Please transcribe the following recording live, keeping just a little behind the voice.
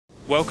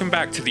Welcome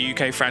back to the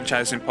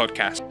UKFranchising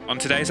podcast. On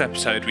today's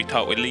episode, we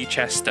talk with Lea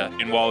Chester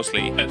in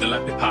Walsley at the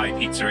Leopard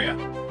Pizzeria.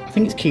 I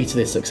think it's key to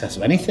the success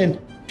of anything.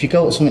 If you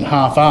go to something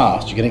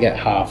half-arsed, you're going to get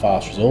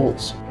half-arsed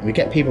results. And we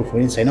get people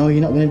coming in saying, "Oh, you're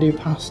not going to do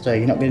pasta,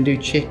 you're not going to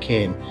do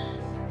chicken."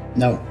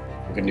 No,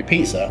 we're going to do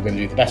pizza. We're going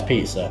to do the best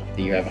pizza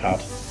that you ever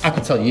had. I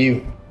could tell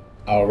you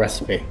our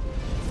recipe.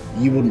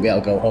 You wouldn't be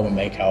able to go home and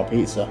make our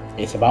pizza.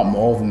 It's about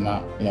more than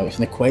that. You know, it's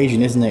an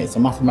equation, isn't it? It's a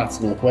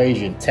mathematical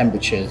equation.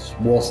 Temperatures,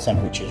 water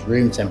temperatures,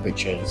 room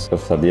temperatures.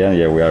 Because at the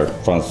end, we are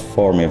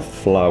transforming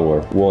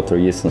flour, water,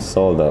 yeast and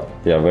soda.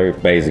 They are very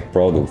basic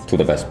products to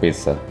the best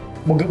pizza.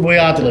 We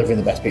are delivering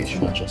the best pizza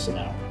in Manchester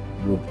now.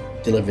 We're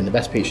delivering the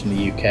best pizza in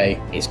the UK.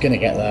 It's going to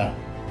get there.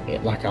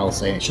 Like I was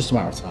saying, it's just a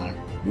matter of time.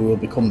 We will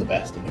become the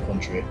best in the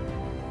country.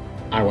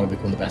 I want to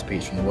become the best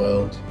pizza in the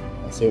world.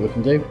 Let's see what we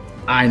can do.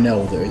 I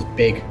know there is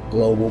big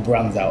global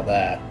brands out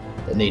there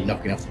that need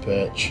knocking off the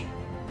perch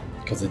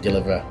because they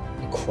deliver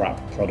a crap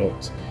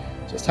product.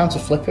 So it's time to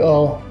flip it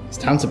all. It's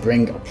time to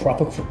bring a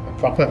proper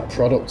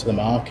product to the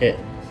market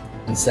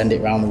and send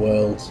it around the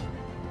world.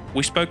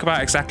 We spoke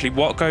about exactly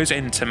what goes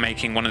into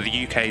making one of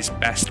the UK's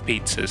best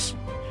pizzas.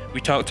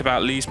 We talked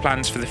about Lea's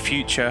plans for the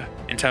future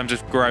in terms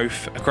of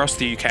growth across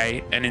the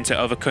UK and into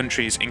other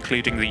countries,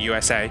 including the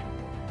USA.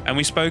 And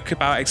we spoke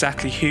about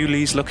exactly who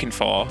Lea's looking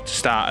for to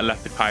start a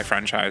Leopard Pie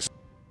franchise.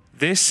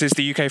 This is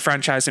the UK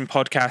Franchising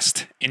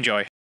Podcast.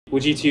 Enjoy.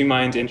 Would you two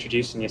mind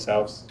introducing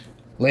yourselves?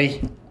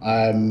 Lee,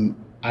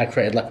 I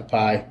created Leopard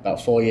Pie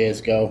about 4 years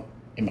ago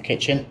in my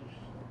kitchen,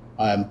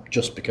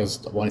 just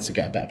because I wanted to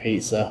get a better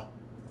pizza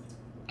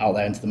out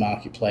there into the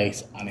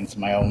marketplace and into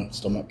my own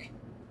stomach.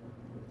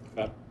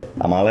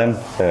 I'm Alan,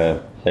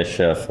 head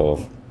chef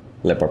of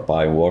Leopard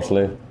Pie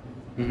Worsley.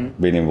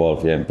 Been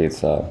involved in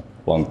pizza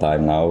a long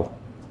time now,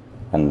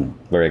 and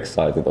very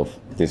excited of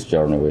this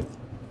journey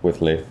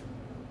with Lee.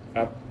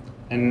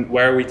 And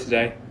where are we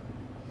today?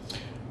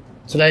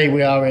 Today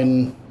we are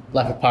in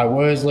Leopard Pie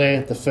Worsley,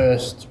 the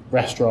first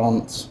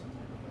restaurant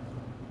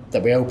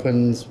that we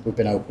opened. We've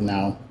been open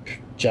now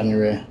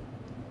January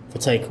for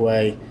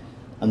takeaway,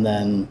 and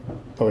then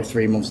probably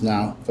 3 months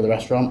now for the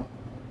restaurant.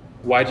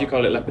 Why do you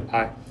call it Leopard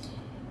Pie?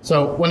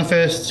 So when I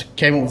first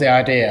came up with the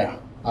idea,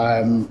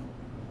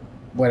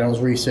 when I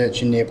was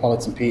researching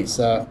Neapolitan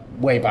pizza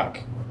way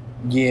back,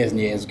 years and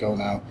years ago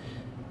now,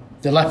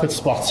 the leopard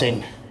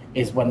spotting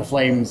is when the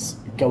flames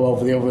go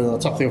over the oven, on the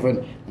top of the oven,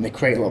 and they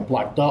create little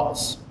black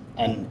dots.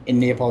 And in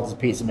Neapolitan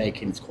pizza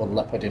making, it's called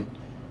leoparding.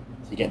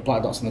 So you get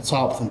black dots on the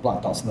top and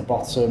black dots on the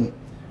bottom.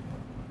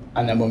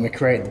 And then when we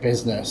created the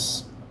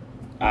business,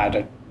 I had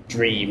a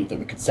dream that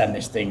we could send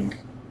this thing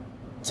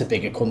to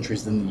bigger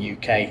countries than the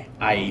UK,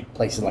 i.e.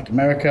 places like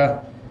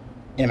America.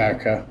 In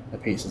America, the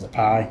pizza's a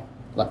pie,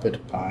 leopard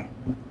pie.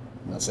 And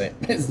that's it.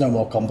 It's no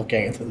more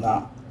complicated than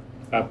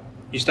that.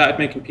 You started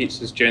making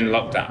pizzas during the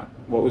lockdown.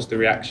 What was the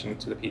reaction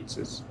to the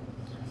pizzas?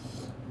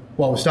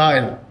 Well, we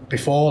started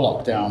before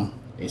lockdown.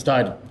 It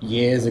started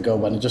years ago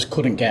when I just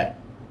couldn't get...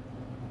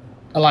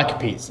 I like a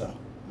pizza,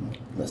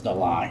 let's not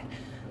lie.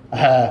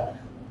 I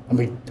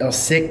was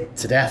sick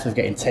to death of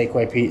getting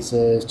takeaway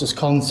pizzas, just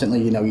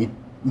constantly, you know,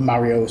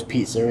 Mario's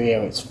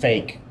Pizzeria, it's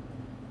fake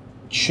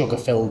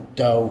sugar-filled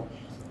dough,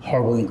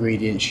 horrible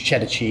ingredients,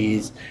 cheddar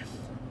cheese.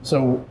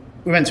 So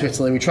we went to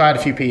Italy, we tried a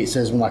few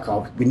pizzas, and we're like,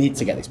 oh, we need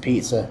to get this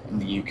pizza in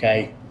the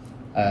UK.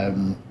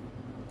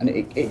 And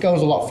it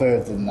goes a lot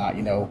further than that,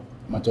 you know.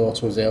 My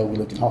daughter was ill, we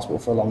lived in hospital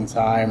for a long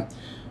time,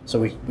 so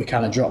we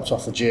kind of dropped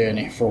off the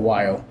journey for a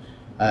while.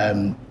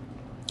 And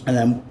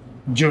then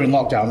during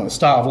lockdown, at the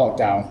start of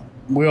lockdown,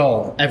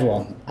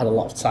 everyone had a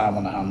lot of time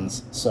on their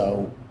hands,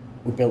 so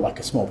we built like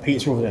a small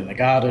pizza oven in the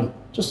garden,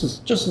 just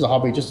as a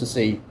hobby, just to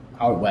see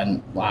how it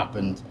went, what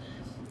happened.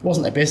 It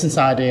wasn't a business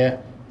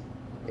idea.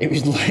 It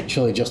was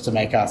literally just to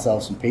make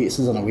ourselves some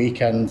pizzas on a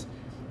weekend.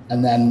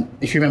 And then,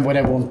 if you remember when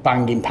everyone's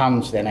banging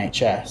pans for the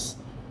NHS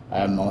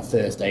on a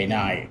Thursday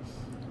night,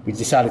 we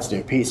decided to do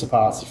a pizza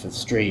party for the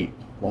street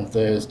one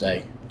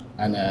Thursday.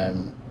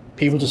 And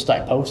people just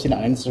started posting it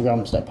on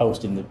Instagram, started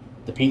posting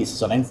the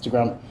pizzas on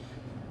Instagram.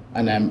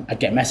 And I'd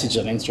get messages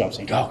on Instagram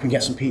saying, "Oh, can we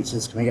get some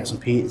pizzas? Can we get some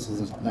pizzas?" And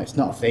I was like, no, it's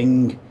not a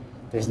thing.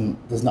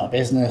 There's not a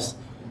business.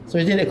 So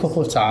we did it a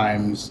couple of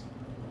times,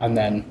 and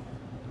then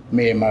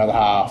me and my other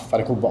half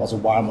had a couple of bottles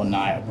of wine one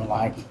night, and we're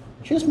like,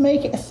 should we just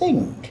make it a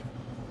thing?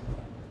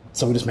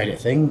 So we just made it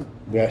a thing.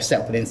 We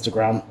set up an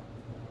Instagram,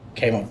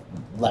 came up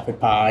with Leopard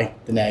Pie,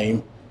 the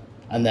name,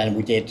 and then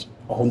we did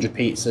 100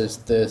 pizzas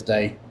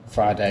Thursday,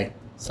 Friday,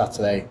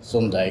 Saturday,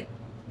 Sunday,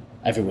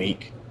 every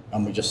week,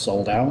 and we just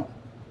sold out.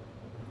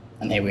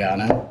 And here we are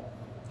now.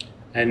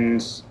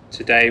 And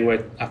today,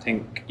 I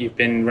think you've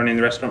been running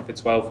the restaurant for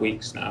 12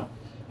 weeks now.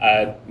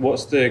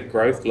 What's the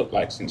growth look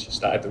like since you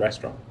started the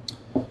restaurant?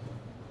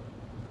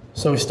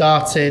 So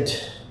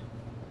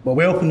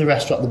we opened the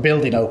restaurant, the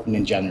building opened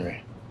in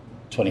January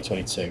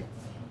 2022.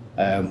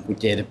 We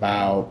did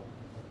about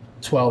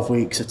 12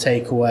 weeks of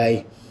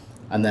takeaway,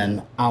 and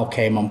then Al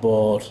came on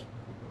board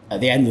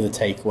at the end of the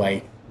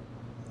takeaway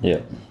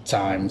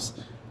times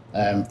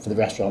for the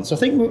restaurant. So I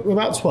think we're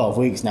about 12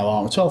 weeks now,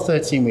 aren't we? 12,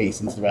 13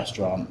 weeks into the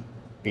restaurant.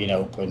 being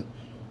open,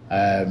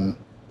 and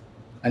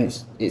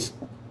it's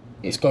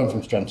going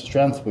from strength to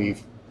strength.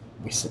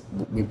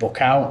 We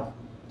book out,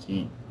 so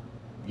you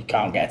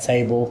can't get a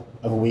table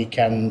over a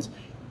weekend.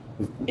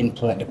 We've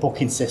implemented a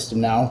booking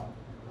system now,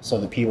 so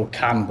that people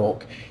can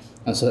book,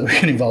 and so that we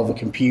can involve a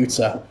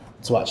computer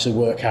to actually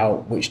work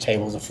out which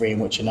tables are free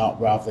and which are not,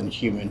 rather than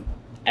human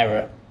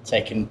error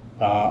taking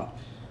part.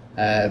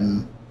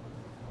 And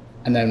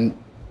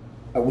then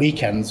at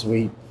weekends,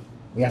 we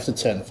have to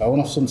turn the phone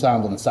off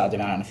sometimes on a Saturday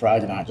night and a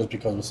Friday night, just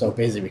because we're so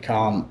busy. We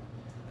can't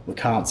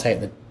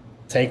take the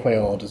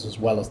takeaway orders as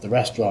well as the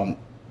restaurant.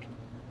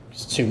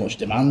 It's too much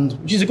demand,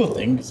 which is a good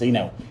thing. So,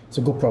 it's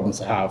a good problem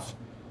to have.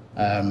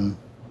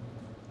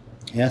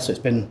 So it's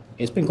been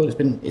good.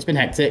 It's been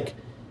hectic.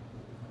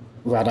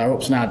 We've had our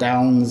ups and our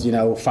downs.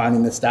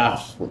 Finding the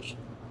staff, which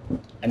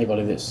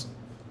anybody that's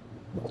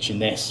watching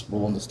this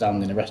will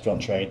understand in the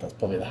restaurant trade. That's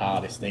probably the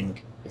hardest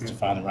thing, is to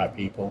find the right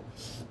people.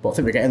 But I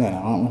think we're getting there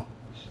now, aren't we?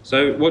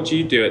 So what do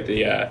you do at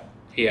the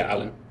here,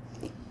 Alan?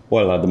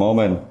 Well, at the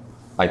moment,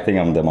 I think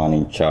I'm the man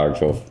in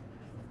charge of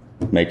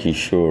making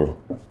sure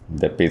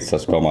the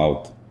pizzas come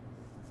out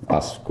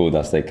as good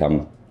as they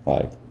can.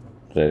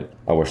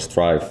 Our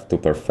strive to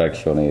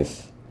perfection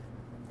is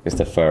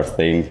the first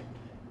thing.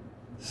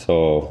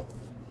 So,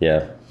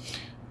 yeah,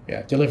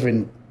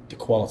 delivering the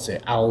quality.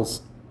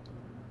 Al's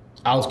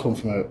come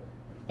from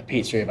a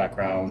pizzeria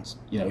background.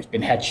 He's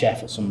been head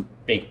chef at some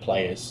big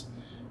players.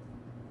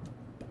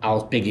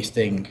 Al's biggest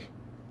thing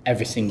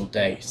every single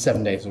day,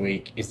 7 days a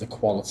week, is the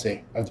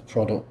quality of the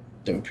product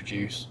that we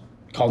produce.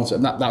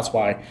 Constant. That's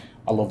why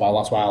I love Al.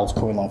 That's why Al's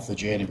coming along for the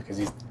journey, because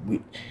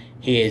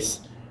he is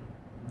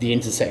the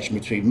intersection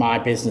between my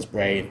business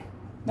brain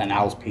and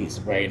Al's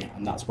pizza brain,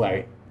 and that's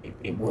where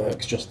it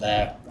works just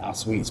there, our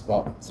sweet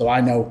spot. So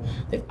I know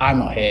that if I'm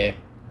not here,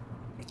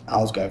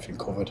 Al's got everything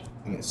covered,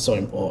 and it's so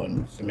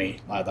important for me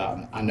like that.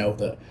 And I know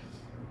that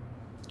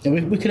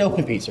we could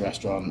open a pizza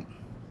restaurant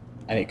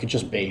and it could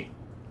just be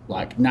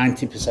like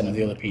 90% of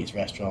the other pizza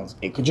restaurants.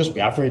 It could just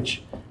be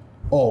average,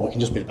 or we can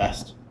just be the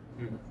best.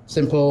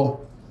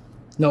 Simple,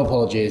 no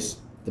apologies,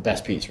 the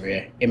best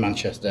pizzeria in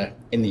Manchester,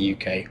 in the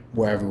UK,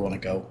 wherever we want to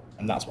go.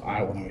 And that's what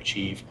I want to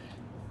achieve,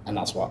 and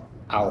that's what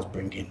Al's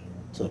bringing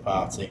to the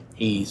party.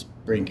 He's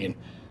bringing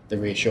the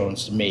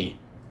reassurance to me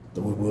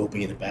that we will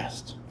be the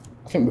best.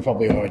 I think we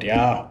probably already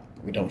are,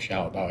 but we don't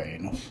shout about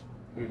it enough.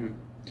 Mm-hmm.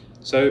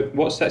 So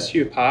what sets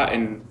you apart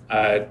in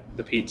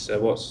the pizza?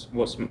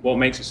 What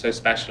makes it so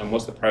special, and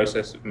what's the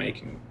process of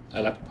making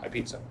a leopard pie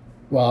pizza?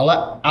 Well, I'll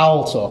let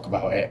Al talk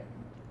about it,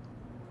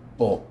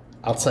 but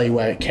I'll tell you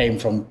where it came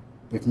from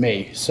with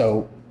me.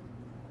 So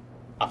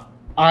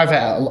I've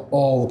had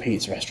all the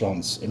pizza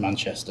restaurants in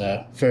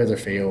Manchester, further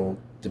afield,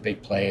 the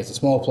big players, the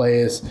small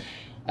players,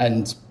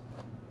 and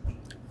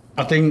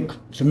I think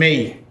for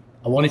me,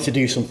 I wanted to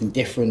do something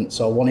different.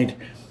 So I wanted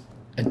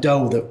a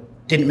dough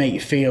that didn't make you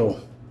feel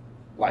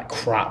like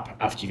crap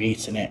after you've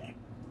eaten it.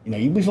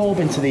 We've all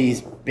been to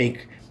these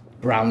big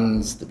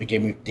brands that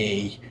begin with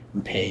D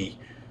and P,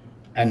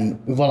 and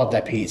we've all had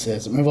their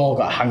pizzas, and we've all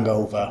got a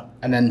hangover,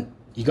 and then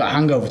you got a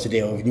hangover to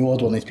deal with, and you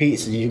order one of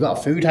these pizzas, you've got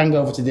a food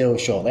hangover to deal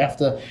with shortly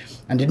after,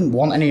 and didn't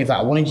want any of that.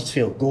 I wanted you to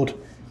feel good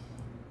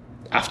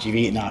after you've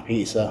eaten our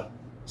pizza.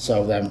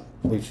 So then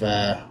we've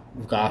got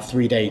our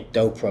 3-day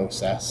dough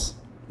process,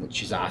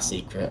 which is our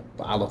secret,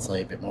 but I'll tell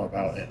you a bit more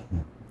about it.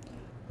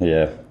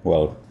 Yeah,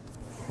 well,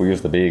 we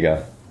use the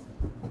biga.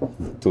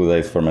 2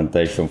 days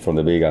fermentation from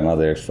the biga,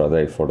 another extra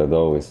day for the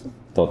dough, is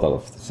total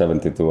of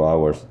 72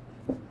 hours.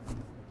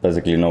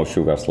 Basically no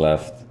sugars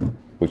left,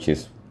 which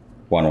is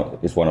one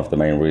of the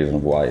main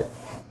reasons why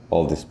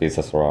all these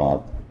pizzas around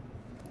are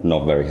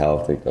not very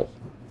healthy, because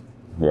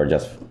we are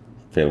just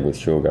filled with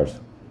sugars.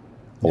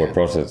 Our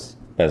process,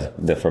 as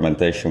the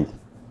fermentation,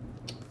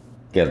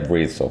 gets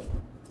rid of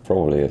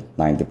probably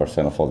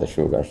 90% of all the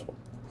sugars.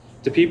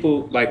 Do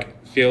people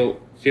feel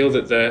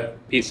that the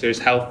pizza is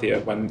healthier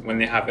when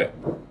they have it?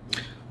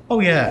 Oh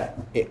yeah.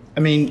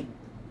 We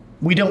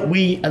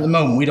at the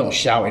moment, we don't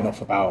shout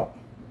enough about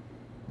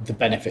the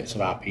benefits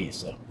of our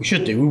pizza. We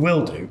should do, we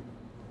will do,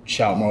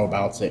 shout more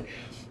about it.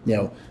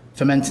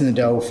 Fermenting the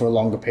dough for a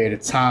longer period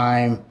of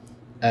time,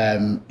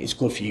 it's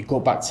good for your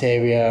gut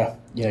bacteria,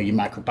 your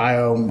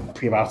microbiome,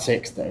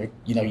 prebiotics that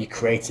you're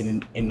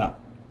creating in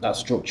that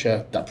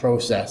structure, that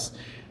process.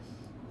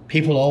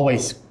 People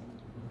always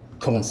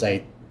come and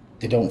say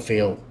they don't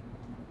feel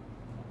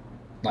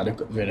like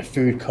they're in a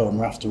food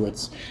coma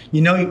afterwards.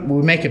 We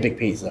make a big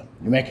pizza.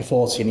 We make a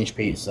 14-inch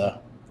pizza,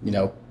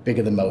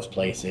 bigger than most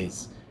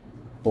places,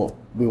 but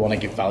we want to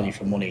give value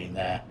for money in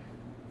there.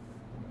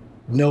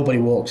 Nobody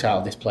walks out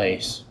of this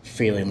place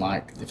feeling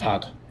like they've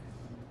had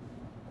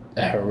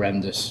a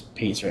horrendous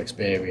pizza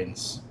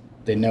experience.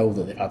 They know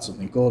that they've had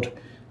something good.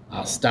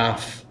 Our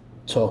staff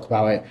talk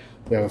about it.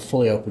 We have a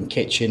fully open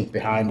kitchen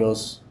behind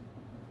us.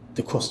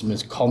 The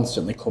customers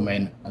constantly come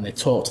in and they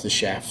talk to the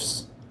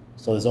chefs.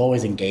 So there's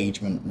always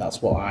engagement. And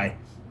that's why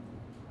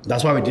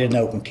we did an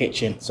open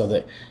kitchen, so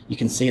that you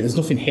can see it. There's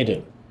nothing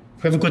hidden.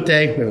 If we have a good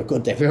day, we have a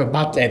good day. If we have a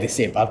bad day, they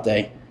see a bad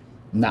day.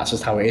 And that's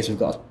just how it is. We've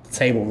got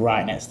table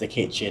right next to the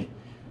kitchen.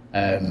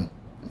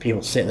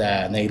 People sit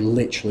there and they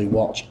literally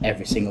watch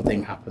every single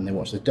thing happen. They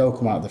watch the dough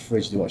come out of the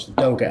fridge, they watch the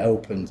dough get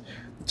opened,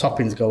 the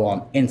toppings go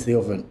on into the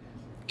oven,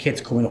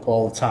 kids coming up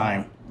all the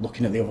time,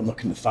 looking at the oven,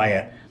 looking at the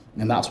fire,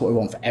 and that's what we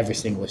want for every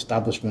single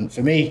establishment.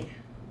 For me,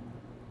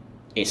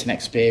 it's an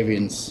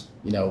experience.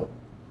 You know,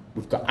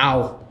 we've got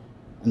Al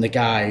and the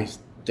guys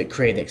that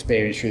create the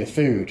experience through the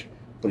food,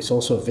 but it's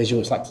also a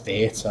visual, it's like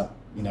theatre.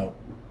 You know,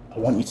 I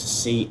want you to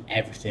see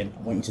everything.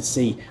 I want you to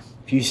see,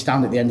 if you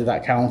stand at the end of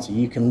that counter,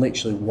 you can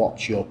literally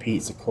watch your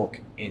pizza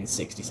cook in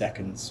 60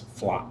 seconds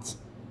flat,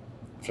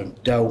 from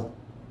dough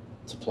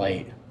to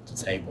plate to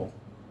table.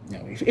 You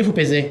know, if we're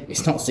busy,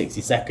 it's not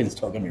 60 seconds,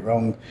 don't get me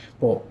wrong,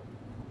 but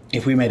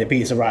if we made a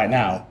pizza right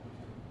now,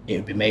 it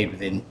would be made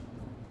within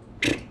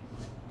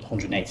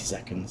 180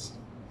 seconds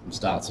from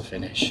start to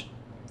finish.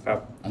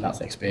 Fab. And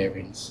that's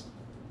experience.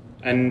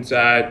 And do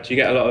you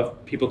get a lot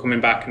of people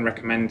coming back and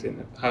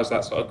recommending? How's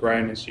that sort of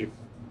grown as you've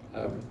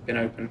been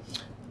open?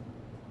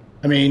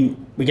 I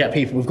mean, we get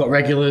people, we've got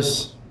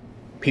regulars,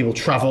 people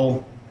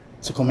travel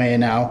to come here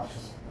now.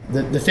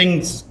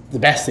 The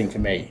best thing for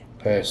me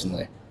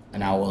personally,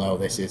 and I will know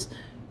this, is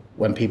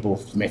when people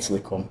from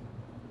Italy come,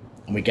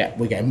 and we get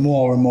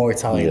more and more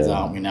Italians,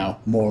 aren't we now?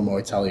 More and more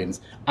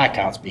Italians. I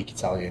can't speak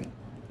Italian.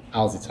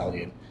 Al's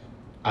Italian.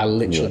 I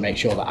literally make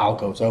sure that Al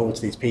goes over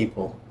to these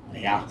people and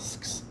he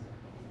asks.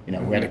 You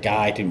know, we had a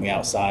guy, didn't we,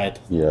 outside?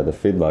 Yeah, the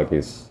feedback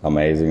is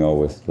amazing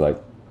always. Like,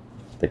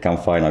 they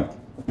can't find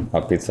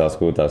a pizza as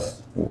good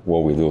as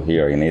what we do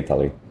here in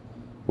Italy,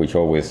 which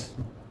always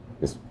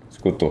is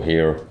good to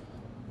hear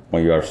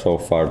when you are so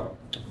far,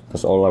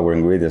 because all our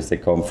ingredients, they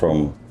come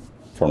from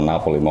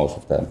Napoli, most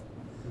of them.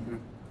 Mm-hmm.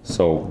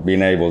 So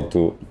being able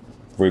to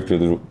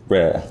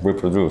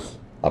reproduce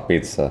a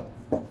pizza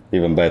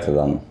even better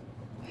than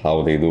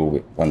how they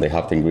do when they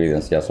have the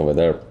ingredients just over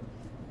there,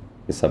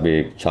 it's a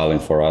big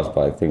challenge for us,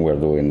 but I think we're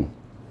doing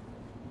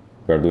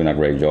a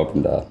great job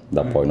in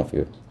that point of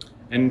view.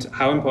 And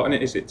how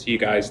important is it to you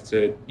guys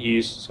to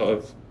use sort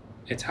of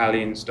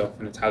Italian stuff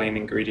and Italian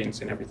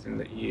ingredients in everything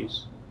that you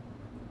use?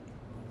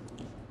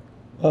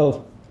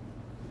 Well,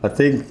 I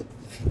think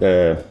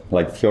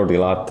like fior di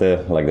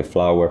latte, like the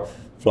flour,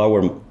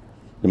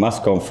 it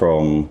must come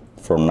from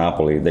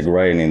Napoli. The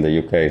grain in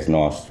the UK is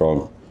not as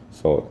strong,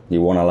 so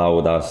you won't allow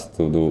us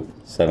to do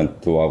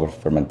 72 hours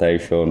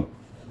fermentation.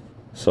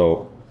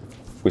 So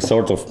we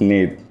sort of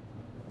need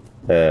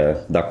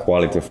that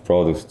quality of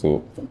products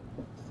to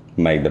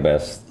make the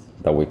best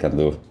that we can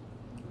do.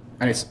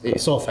 And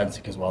it's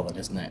authentic as well then,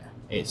 isn't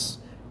it?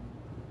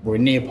 We're a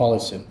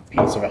Neapolitan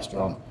pizza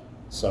restaurant,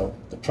 so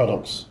the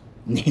products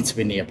need to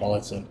be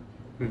Neapolitan.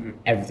 Mm-hmm.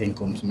 Everything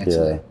comes from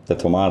Italy. Yeah, the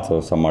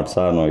tomato San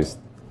Marzano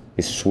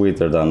is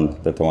sweeter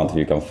than the tomato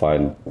you can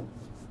find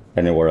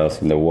anywhere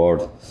else in the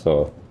world.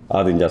 So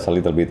adding just a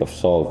little bit of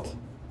salt,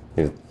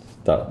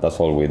 that's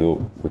all we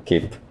do. We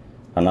keep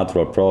a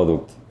natural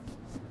product,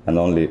 and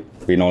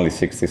only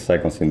 60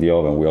 seconds in the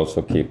oven. We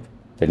also keep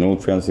the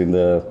nutrients in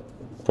the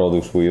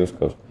products we use,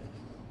 because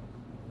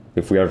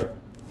if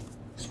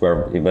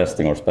we're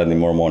investing or spending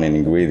more money in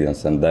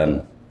ingredients and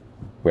then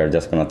we are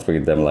just going to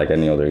treat them like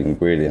any other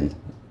ingredient,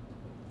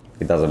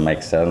 it doesn't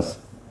make sense.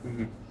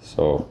 Mm-hmm.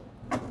 So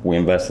we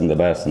invest in the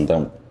best, and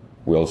then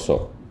we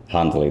also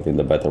handle it in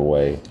the better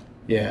way.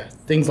 Yeah,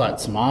 things like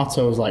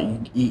tomatoes, like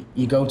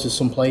you go to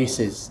some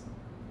places,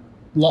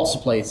 lots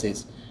of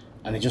places,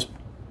 and they just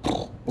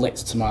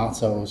blitz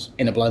tomatoes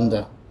in a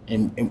blender,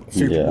 in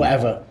food,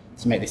 whatever,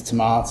 to make this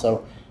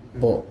tomato.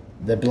 But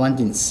they're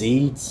blending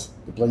seeds,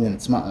 they're blending the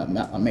tomato,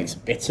 that makes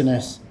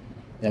bitterness.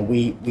 You know,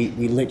 we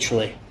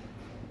literally,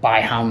 by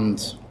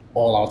hand,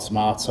 all our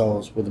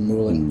tomatoes with a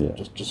mulin,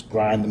 just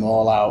grind them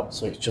all out,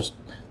 so it's just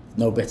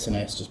no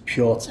bitterness, just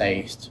pure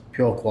taste,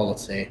 pure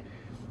quality.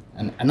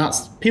 And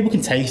that's, people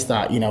can taste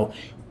that, you know.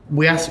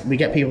 We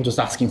get people just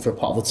asking for a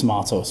pot of the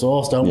tomato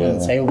sauce, don't we, on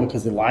the table,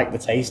 because they like the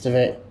taste of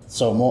it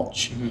so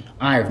much. Mm-hmm.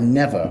 I have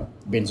never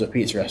been to a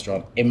pizza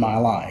restaurant in my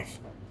life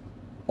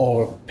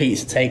or a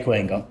pizza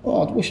takeaway and gone,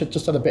 oh, I wish I'd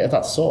just had a bit of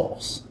that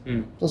sauce.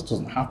 It just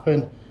doesn't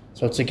happen.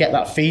 So to get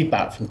that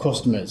feedback from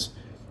customers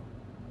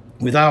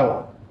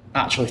without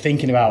actually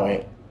thinking about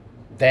it,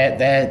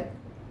 they're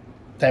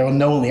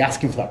unknowingly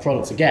asking for that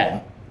product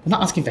again. They're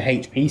not asking for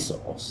HP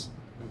sauce.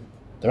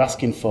 They're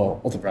asking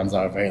for other brands that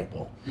are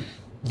available.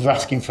 They're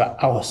asking for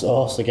our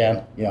sauce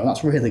again. You know,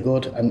 that's really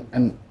good.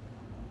 And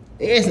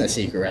it isn't a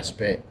secret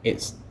recipe.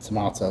 It's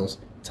tomatoes,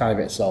 tiny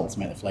bit of salt to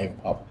make the flavour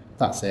pop.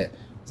 That's it.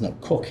 There's no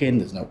cooking,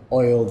 there's no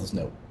oil, there's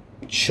no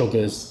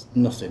sugars,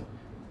 nothing.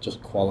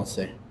 Just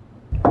quality.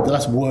 The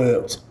less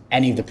worked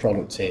any of the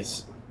product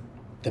is,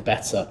 the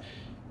better.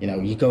 You know,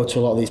 you go to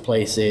a lot of these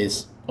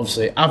places,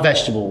 obviously our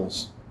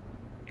vegetables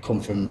come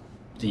from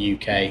the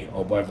UK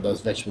or wherever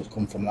those vegetables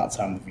come from that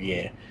time of the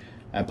year.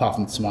 Apart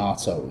from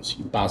tomatoes,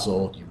 your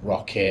basil, your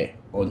rocket,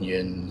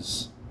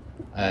 onions,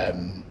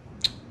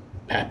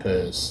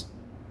 peppers.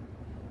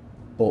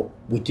 But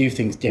we do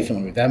things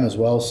differently with them as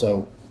well.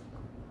 So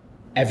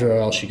everywhere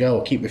else you go.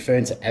 I keep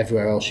referring to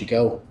everywhere else you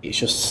go. It's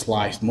just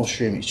sliced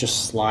mushroom, it's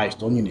just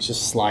sliced onion, it's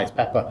just sliced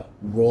pepper,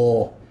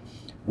 raw.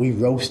 We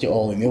roast it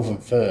all in the oven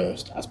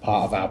first as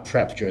part of our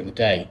prep during the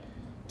day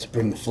to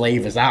bring the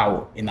flavours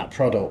out in that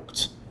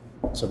product.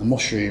 So the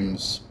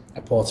mushrooms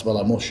are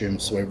portobello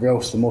mushrooms, so we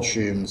roast the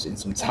mushrooms in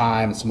some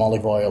thyme, some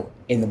olive oil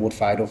in the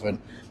wood-fired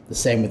oven. The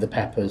same with the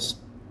peppers.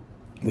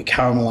 We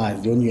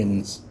caramelise the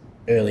onions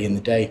early in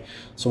the day.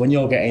 So when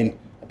you're getting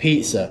a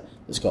pizza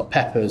that's got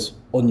peppers,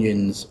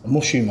 onions, and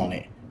mushroom on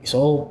it, it's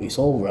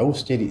all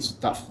roasted. It's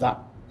that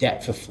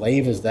depth of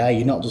flavours there.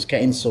 You're not just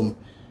getting some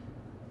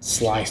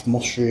sliced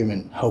mushroom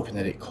and hoping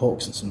that it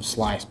cooks, and some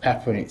sliced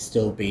pepper and it's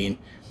still being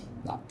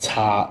that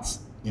tart,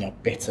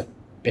 bitter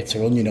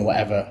onion or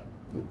whatever.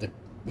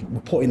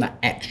 We're putting that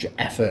extra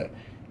effort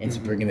into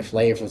bringing the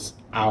flavours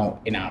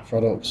out in our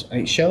products, and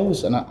it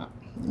shows. And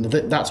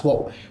that's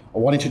what I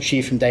wanted to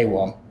achieve from day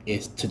one,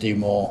 is to do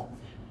more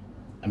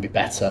and be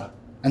better.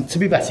 And to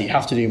be better, you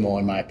have to do more,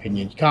 in my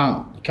opinion. You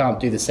can't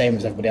do the same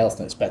as everybody else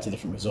and expect a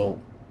different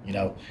result.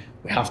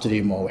 We have to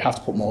do more. We have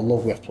to put more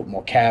love. We have to put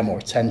more care, more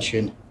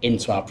attention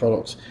into our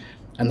products,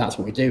 and that's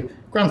what we do.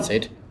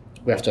 Granted,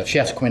 we have to have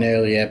chefs come in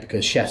earlier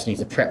because chefs need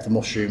to prep the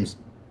mushrooms,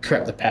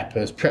 prep the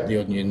peppers, prep the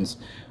onions.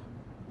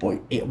 But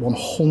it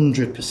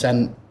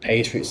 100%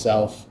 pays for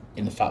itself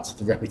in the fact of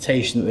the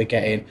reputation that they're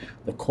getting,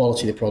 the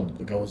quality of the product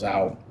that goes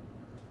out.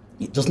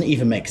 It doesn't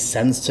even make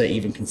sense to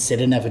even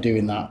consider never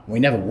doing that. We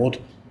never would.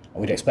 And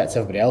we'd expect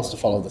everybody else to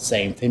follow the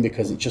same thing,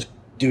 because it's just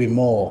doing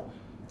more,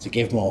 to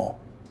give more,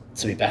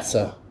 to be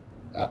better.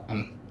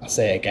 And I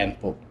say it again,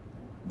 but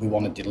we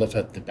want to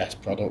deliver the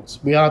best products.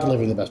 We are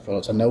delivering the best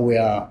products. I know we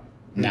are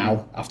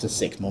now, after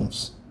 6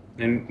 months.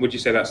 And would you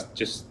say that's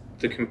just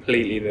the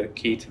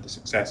key to the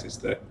success is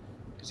the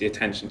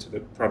attention to the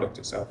product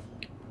itself?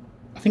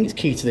 I think it's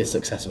key to the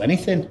success of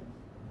anything.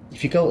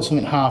 If you go at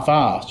something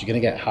half-arsed, you're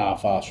going to get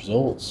half-arsed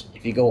results.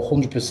 If you go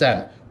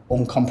 100%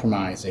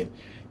 uncompromising,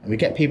 and we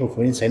get people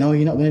coming in saying, "Oh,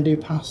 you're not going to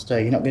do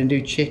pasta, you're not going to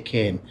do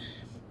chicken."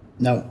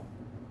 No,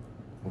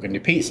 we're going to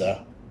do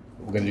pizza.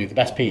 We're going to do the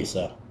best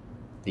pizza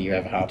that you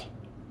ever had.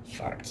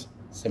 Fact.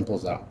 Simple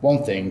as that.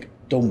 One thing,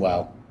 done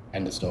well,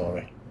 end of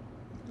story.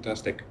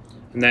 Fantastic.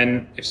 And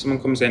then if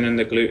someone comes in and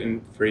they're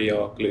gluten-free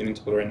or gluten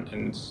intolerant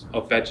and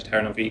or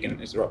vegetarian or vegan,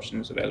 is there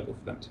options available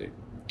for them too?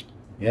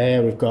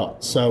 Yeah,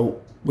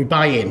 we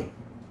buy in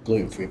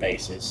gluten-free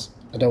bases.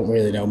 I don't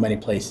really know many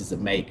places that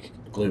make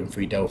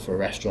gluten-free dough for a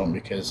restaurant,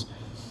 because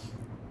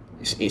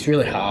it's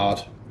really hard,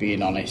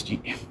 being honest.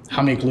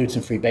 How many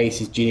gluten-free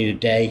bases do you need a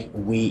day, a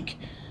week?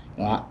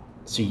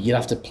 So you'd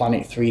have to plan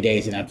it 3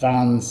 days in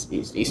advance.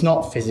 It's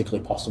not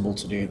physically possible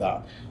to do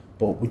that,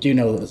 but we do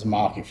know that there's a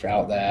market for it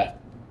out there.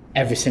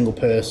 Every single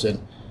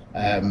person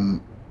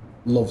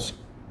loves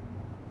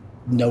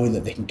knowing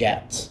that they can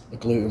get a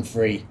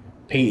gluten-free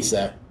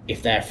pizza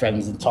if their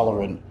friend's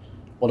intolerant.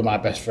 One of my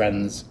best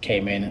friends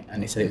came in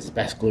and he said it was the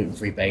best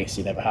gluten-free base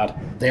he'd ever had.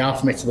 They are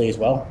from Italy as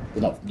well.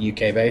 They're not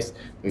UK based.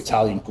 They're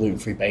Italian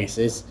gluten-free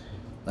bases.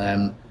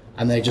 And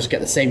they just get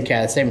the same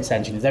care, the same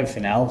attention as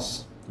everything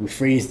else. We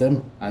freeze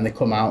them and they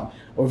come out.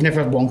 Well, we've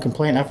never had one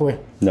complaint, have we?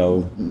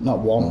 No. Not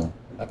one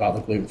about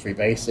the gluten-free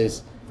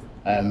bases.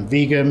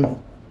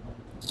 Vegan,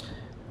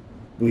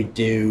 we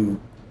do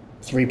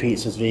 3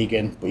 pizzas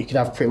vegan, but you could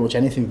have pretty much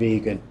anything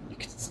vegan. You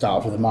could start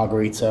off with a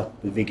margarita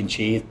with vegan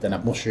cheese, then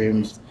add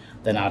mushrooms,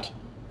 then add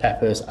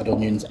peppers, add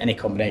onions, any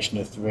combination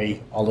of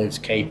 3, olives,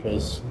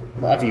 capers,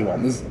 whatever you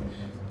want.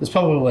 There's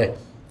probably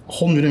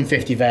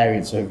 150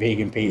 variants of a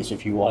vegan pizza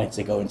if you wanted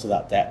to go into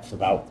that depth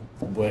about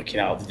working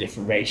out the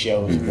different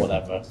ratios and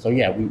whatever. So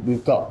yeah,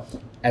 we've got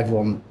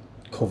everyone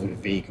covered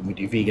with vegan. We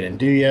do vegan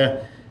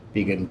andouille,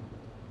 vegan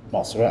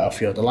mozzarella,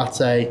 fior di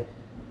latte,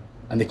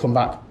 and they come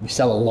back. We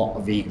sell a lot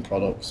of vegan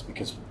products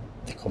because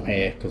they come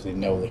here because they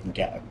know they can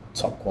get a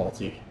top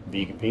quality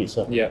vegan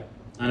pizza. Yeah,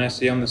 and I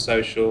see on the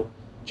social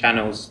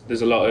channels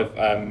there's a lot of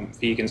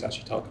vegans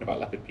actually talking about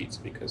Leopard Pizza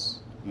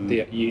because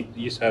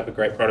you serve a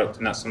great product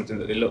and that's something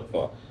that they look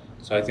for.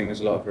 So I think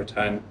there's a lot of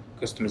return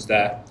customers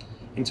there.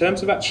 In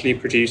terms of actually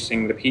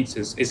producing the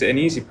pizzas, is it an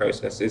easy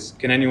process?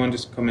 Can anyone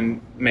just come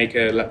and make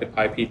a leopard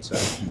pie pizza?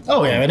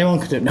 Oh yeah, anyone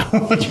could do it.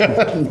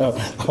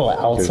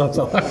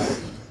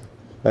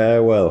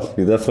 No, well,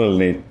 you definitely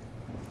need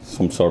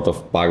some sort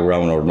of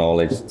background or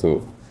knowledge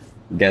to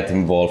get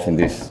involved in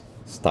this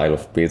style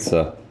of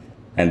pizza.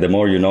 And the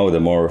more you know, the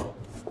more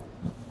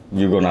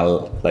you're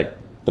gonna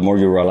the more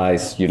you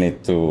realize you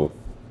need to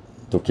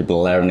keep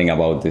learning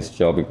about this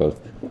job, because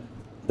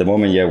the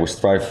moment we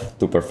strive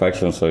to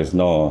perfection, so it's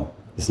not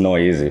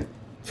easy.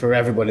 For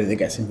everybody that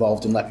gets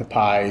involved in leopard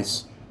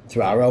pies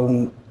through our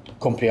own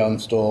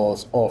company-owned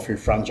stores or through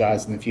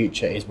franchising in the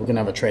future, is we're going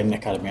to have a training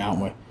academy,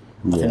 aren't we?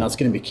 I think that's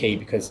going to be key,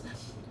 because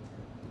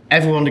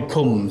everyone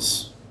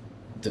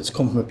that's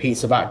come from a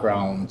pizza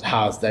background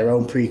has their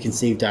own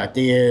preconceived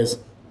ideas,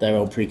 their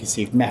own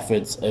preconceived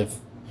methods of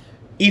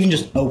even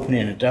just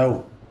opening a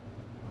dough.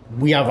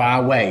 We have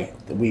our way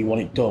that we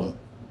want it done.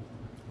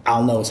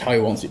 Al knows how he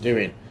wants it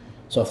doing.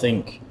 So I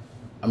think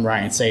I'm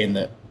right in saying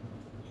that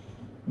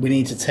we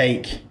need to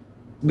take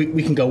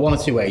we can go one or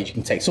two ways. You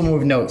can take someone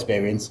with no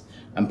experience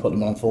and put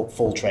them on a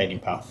full training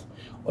path,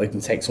 or you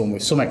can take someone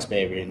with some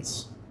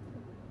experience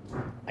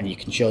and you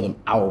can show them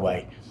our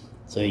way.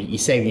 So you're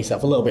saving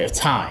yourself a little bit of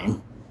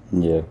time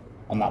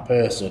on that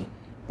person,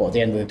 but at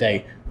the end of the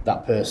day,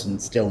 that person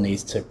still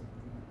needs to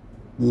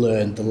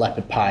learn the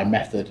leopard pie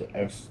method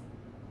of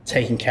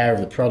taking care of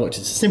the product.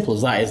 It's as simple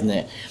as that, isn't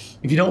it?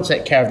 If you don't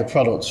take care of the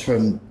products,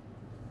 from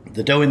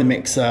the dough in the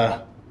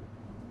mixer,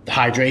 the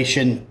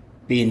hydration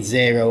being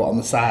 0 on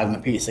the side on the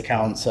pizza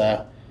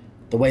counter,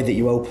 the way that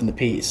you open the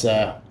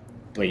pizza,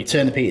 the way you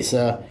turn the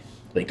pizza,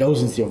 the way it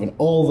goes into the oven,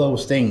 all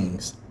those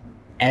things,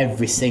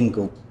 every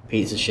single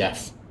pizza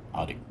chef,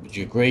 would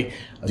you agree,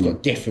 has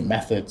got different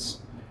methods.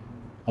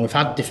 And we've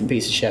had different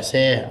pizza chefs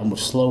here, and we're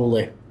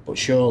slowly but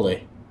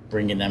surely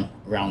bringing them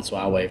around to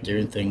our way of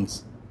doing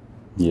things.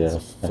 Yeah. It's a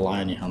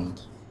fly in your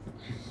hand.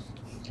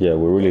 Yeah,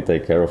 we really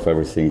take care of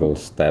every single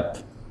step,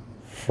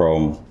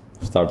 from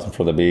starting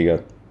from the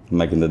beginning,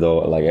 making the dough.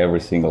 Like every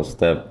single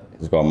step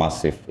has got a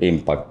massive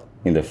impact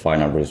in the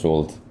final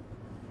result.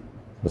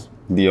 Because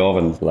the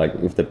oven, like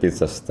if the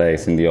pizza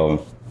stays in the oven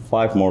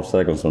 5 more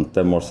seconds or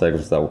 10 more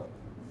seconds, that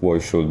what you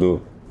should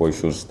do, what you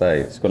should stay,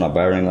 it's gonna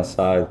burn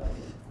inside.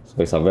 So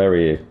it's a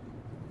very,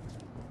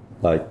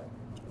 like,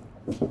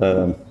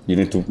 you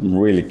need to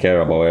really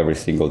care about every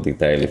single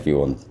detail if you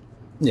want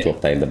to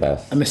obtain the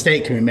best. A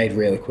mistake can be made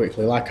really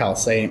quickly. Like I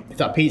was saying, if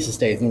that pizza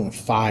stays in the oven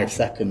 5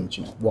 seconds,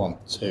 1,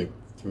 2,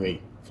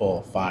 3,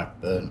 4,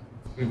 5, burn.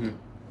 Mm-hmm.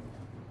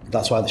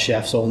 That's why the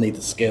chefs all need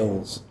the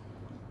skills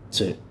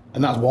to,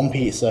 and that's one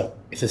pizza.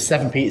 If there's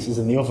 7 pizzas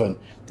in the oven,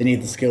 they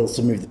need the skills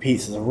to move the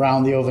pizzas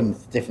around the oven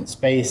to different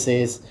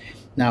spaces.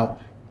 Now,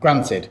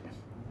 granted,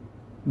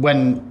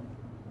 when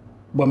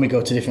we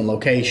go to different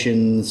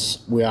locations,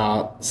 we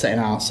are setting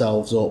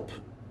ourselves up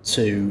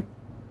to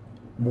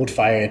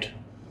wood-fired,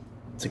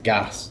 to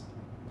gas,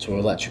 to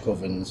electric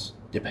ovens,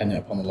 depending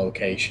upon the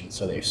location.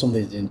 So that if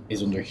something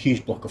is under a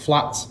huge block of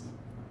flats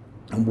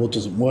and wood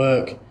doesn't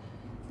work,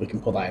 we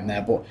can put that in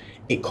there. But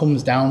it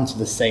comes down to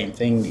the same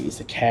thing. It's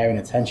the care and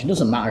attention. It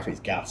doesn't matter if it's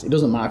gas. It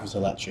doesn't matter if it's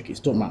electric. It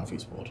doesn't matter if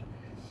it's wood.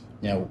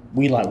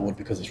 We like wood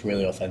because it's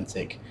really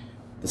authentic.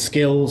 The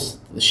skills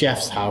the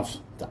chefs have,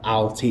 that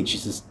Al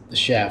teaches us, the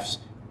chefs,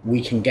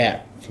 we can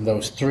get from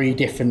those 3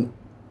 different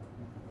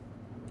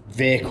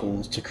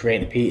vehicles to create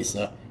the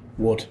pizza,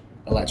 wood,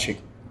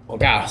 electric, or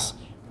gas,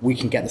 we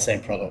can get the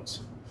same products.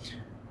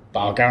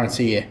 But I'll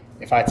guarantee you,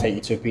 if I take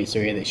you to a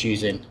pizzeria that's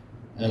using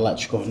an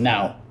electric oven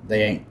now,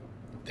 they're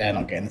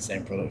not getting the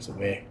same products that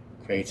we're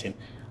creating,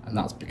 and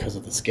that's because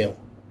of the skill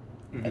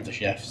of the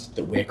chefs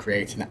that we're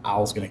creating, that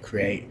Al's going to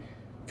create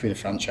through the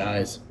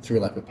franchise,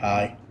 through Leopard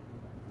Pie.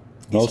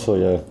 And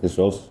also, it's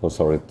also,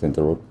 sorry to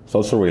interrupt, it's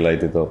also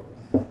related to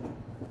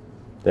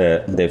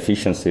the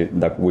efficiency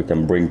that we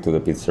can bring to the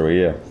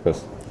pizzeria,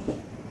 because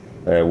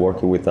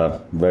working with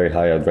a very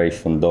high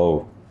hydration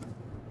dough,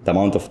 the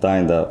amount of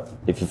time that,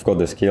 if you've got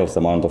the skills, the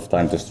amount of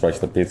time to stretch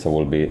the pizza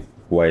will be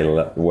way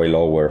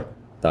lower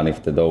than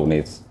if the dough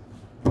needs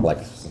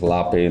like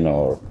slapping,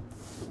 or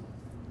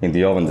in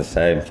the oven the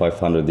same,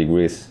 500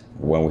 degrees.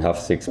 When we have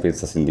 6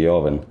 pizzas in the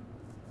oven,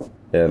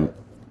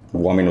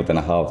 1.5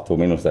 minutes, 2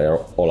 minutes, they are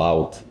all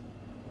out,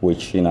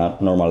 which in a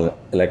normal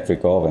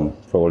electric oven,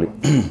 probably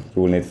you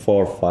will need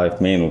 4 or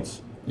 5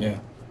 minutes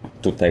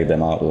to take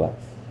them out.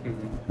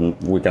 And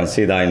we can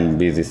see that in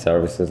busy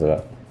services.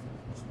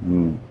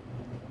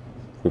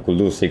 We could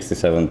do 60,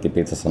 70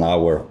 pizzas an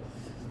hour.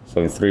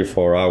 So in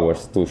 3-4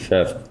 hours, 2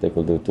 chefs, they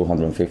could do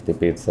 250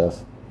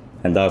 pizzas.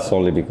 And that's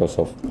only because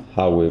of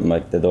how we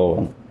make the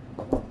dough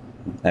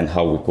and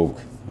how we cook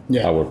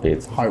our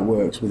pizza. How it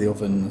works with the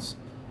ovens.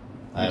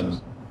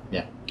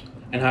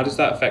 And how does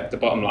that affect the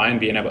bottom line,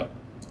 being able to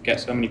get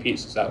so many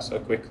pizzas out so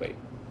quickly?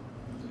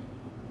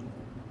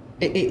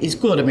 It's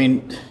good. I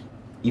mean,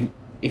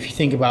 if you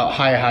think about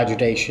higher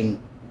hydration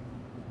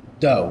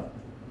dough,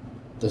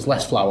 there's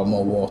less flour,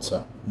 more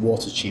water.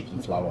 Water's cheaper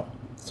than flour,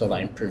 so that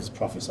improves the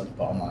profits on the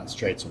bottom line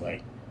straight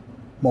away.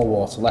 More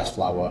water, less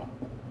flour,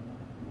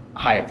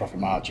 higher profit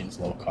margins,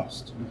 lower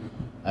cost.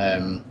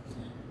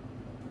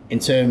 In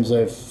terms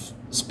of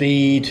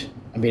speed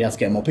and being able to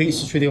get more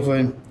pizzas through the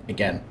oven,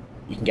 again,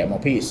 you can get more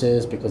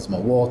pizzas because there's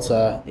more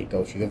water, it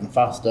goes through the oven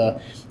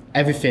faster.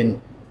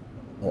 Everything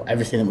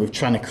that we're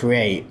trying to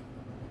create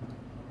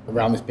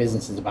around this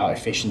business is about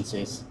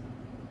efficiencies.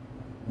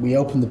 We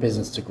open the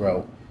business to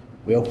grow.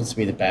 We open to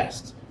be the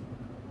best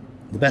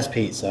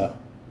pizza,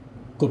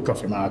 good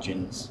profit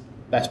margins,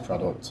 best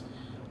product.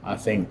 I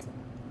think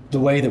the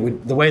way that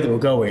we're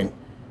going,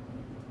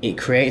 it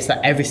creates that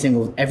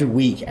every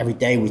week, every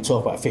day we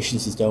talk about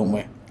efficiencies, don't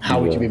we? How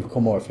we can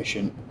become more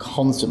efficient,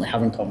 constantly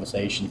having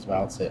conversations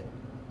about it,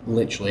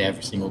 literally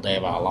every single day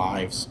of our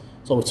lives.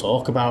 That's all we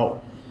talk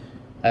about.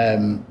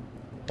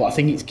 But I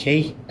think it's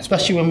key,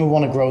 especially when we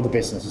want to grow the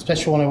business,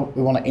 especially when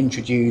we want to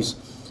introduce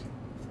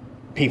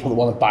people that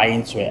want to buy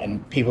into it,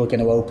 and people are going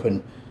to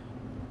open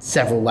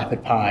several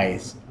Leopard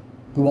Pies.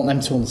 We want them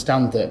to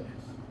understand that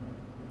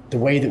the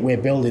way that we're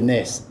building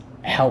this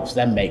helps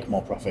them make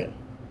more profit.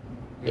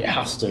 It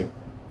has to.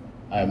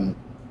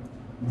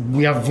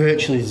 we have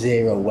virtually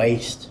zero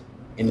waste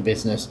in the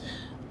business.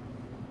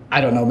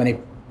 I don't know many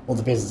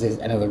other businesses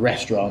and other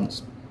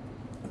restaurants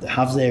that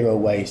have zero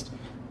waste.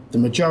 The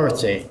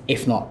majority,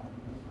 if not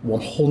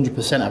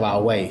 100% of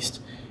our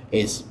waste,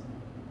 is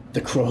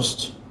the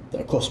crust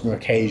that a customer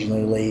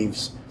occasionally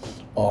leaves,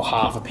 or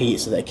half a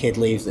pizza that a kid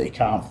leaves that he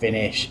can't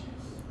finish.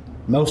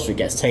 Most of it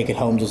gets taken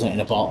home, doesn't it, in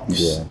a box.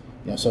 Yeah.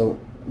 You know, so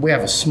we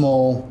have a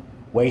small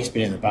waste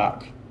bin in the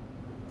back,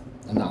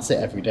 and that's it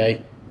every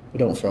day. We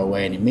don't throw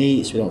away any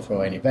meats, we don't throw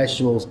away any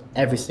vegetables.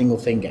 Every single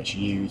thing gets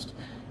used.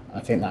 I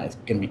think that is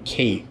going to be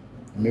key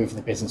in moving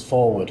the business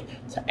forward.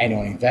 To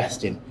anyone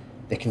investing,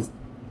 they don't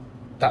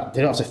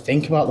have to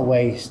think about the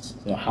waste.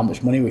 You know, how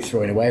much money we're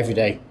throwing away every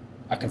day.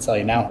 I can tell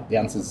you now, the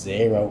answer is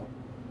zero.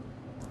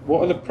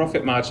 What are the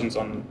profit margins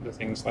on the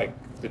things like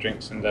the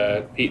drinks and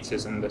the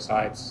pizzas and the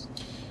sides?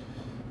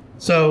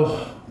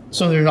 So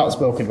something we've not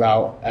spoken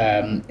about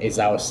is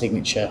our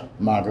signature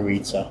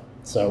margarita.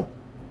 So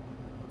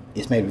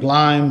it's made with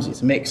limes,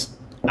 it's a mix.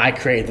 I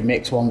created the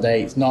mix one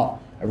day. It's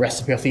not a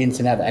recipe off the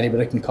internet that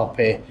anybody can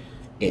copy.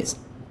 It's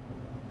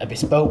a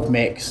bespoke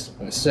mix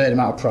of a certain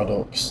amount of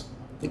products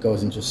that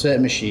goes into a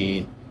certain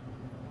machine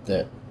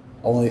that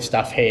only the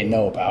staff here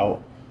know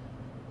about.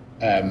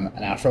 And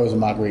our frozen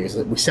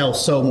margaritas, we sell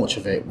so much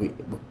of it. We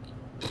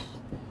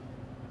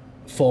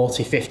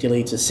 40, 50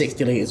 litres,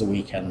 60 litres a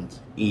weekend,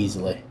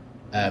 easily.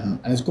 And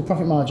there's a good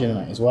profit margin in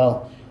it as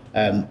well.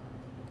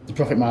 The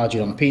profit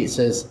margin on the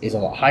pizzas is a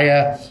lot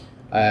higher.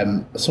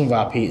 Some of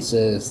our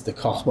pizzas, the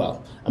cost,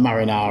 well, a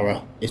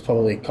marinara is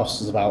probably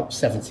costs us about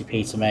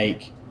 70p to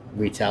make,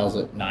 retails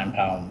at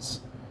 £9.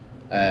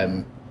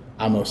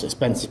 Our most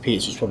expensive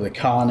pizza is probably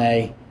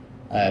carne.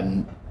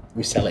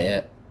 We sell it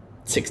at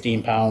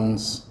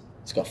 £16.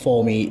 It's got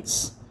 4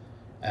 meats,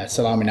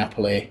 salami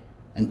Napoli,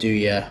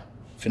 andouille,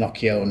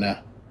 finocchione,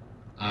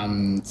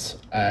 and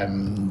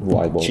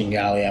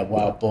cinghiale,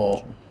 wild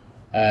boar.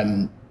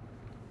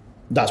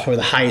 That's probably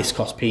the highest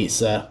cost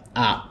pizza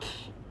at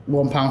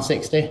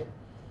 £1.60.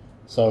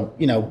 So,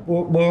 you know,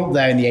 we're up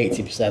there in the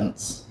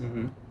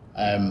 80%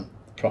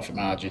 profit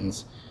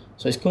margins.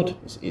 So it's good.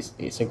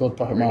 It's a good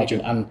profit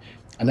margin. And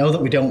I know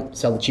that we don't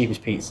sell the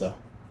cheapest pizza,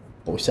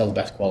 but we sell the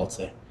best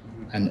quality.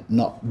 And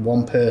not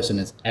one person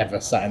has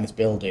ever sat in this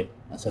building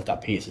and said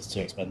that pizza's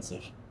too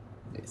expensive.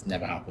 It's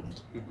never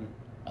happened.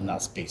 And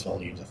that speaks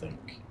volumes, I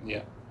think.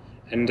 Yeah.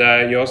 And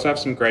you also have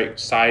some great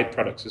side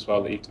products as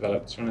well that you've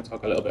developed. Do you want to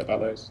talk a little bit about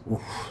those?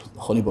 Oof,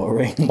 honey butter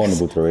rings. Honey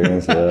butter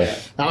rings, yeah.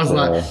 That was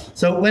like,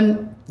 so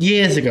when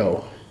years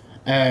ago,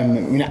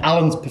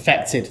 Alan's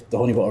perfected the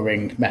honey butter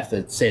ring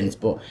method since,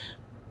 but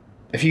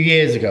a few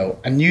years ago,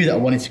 I knew that I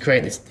wanted to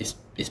create this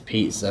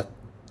pizza,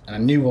 and I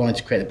knew I wanted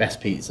to create the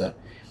best pizza.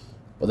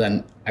 But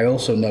then I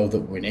also know that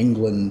we're in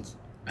England,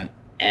 and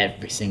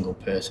every single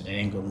person in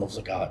England loves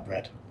a garlic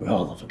bread. We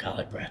all love a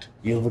garlic bread.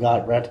 You love a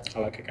garlic bread? I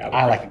like a garlic bread.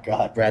 I like a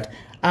garlic bread.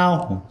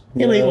 Al,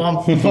 you'll eat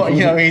one, but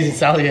you know, he's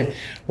Italian.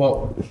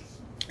 Well,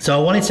 so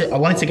I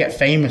wanted to get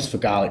famous for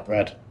garlic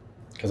bread,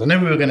 because I knew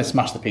we were going to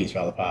smash the pizza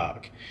out of the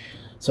park.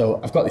 So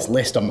I've got this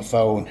list on my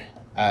phone.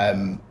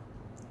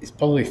 It's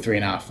probably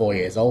 3.5, 4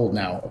 years old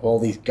now, of all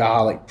these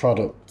garlic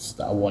products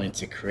that I wanted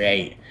to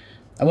create.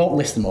 I won't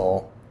list them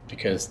all,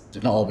 because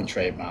they've not all been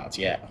trademarked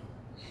yet.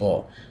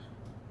 But,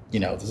 you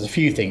know, there's a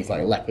few things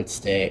like leopard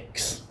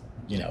sticks,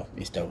 you know,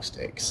 these dough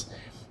sticks.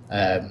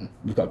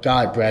 We've got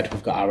garlic bread,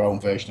 we've got our own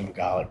version of a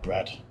garlic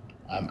bread,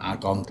 our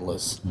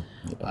gondolas.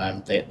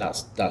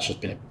 That's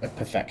just been a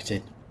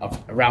perfected.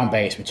 Of a round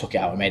base, we took it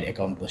out and made it a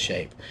gondola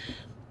shape.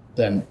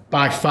 Then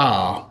by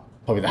far,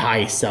 probably the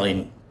highest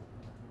selling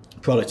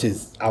product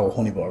is our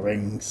honey butter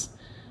rings.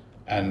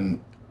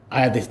 And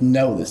I had this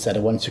note that said I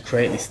wanted to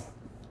create this,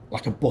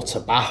 like a butter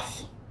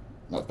bath.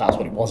 That's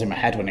what it was in my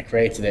head when I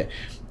created it.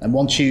 And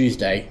one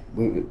Tuesday,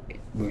 we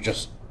were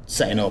just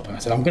setting up, and I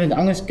said, I'm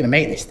just gonna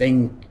make this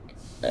thing.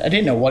 I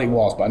didn't know what it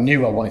was, but I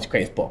knew I wanted to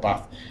create this butter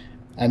bath.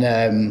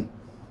 And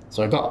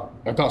so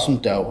I got some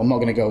dough. I'm not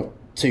gonna go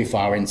too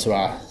far into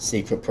our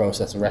secret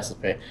process or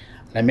recipe.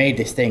 And I made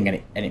this thing,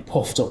 and it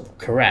puffed up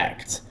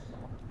correct.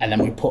 And then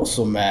we put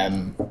some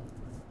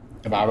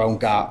of our own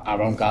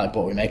garlic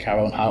butter. We make our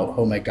own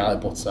homemade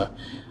garlic butter,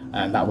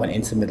 and that went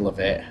into the middle of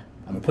it.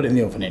 And we put it in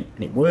the oven, and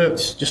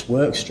it just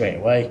works straight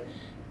away.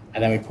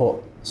 And then we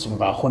put some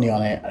of our honey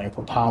on it, and we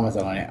put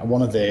parmesan on it. And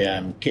one of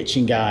the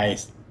kitchen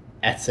guys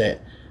ate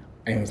it,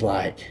 and he was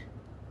like,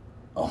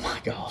 "Oh my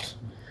God,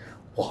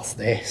 what's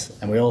this?"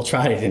 And we all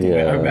tried it, didn't we?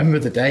 I remember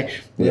the day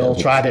we all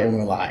tried it, and we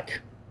were like,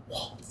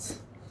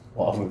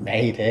 "What have we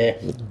made here?"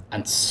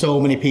 And so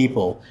many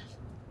people,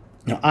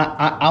 you know,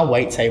 I'll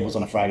wait tables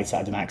on a Friday,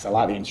 Saturday night because I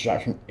like the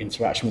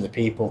interaction with the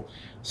people.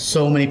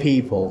 So many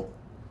people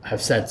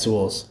have said to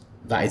us,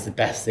 that is the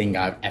best thing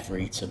I've ever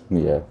eaten.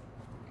 Yeah.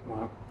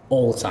 Wow.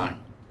 All the time.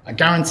 I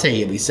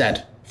guarantee it'll be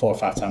said 4 or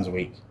 5 times a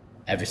week,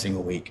 every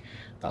single week.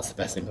 That's the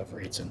best thing I've ever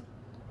eaten.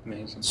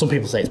 Amazing. Some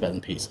people say it's better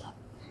than pizza,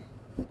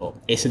 but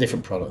it's a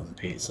different product than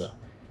pizza.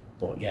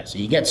 But yeah, so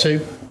you get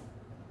 2,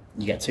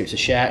 You get two to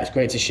share. It's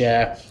great to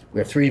share. We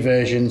have 3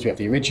 versions. We have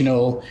the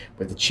original,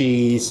 with the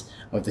cheese,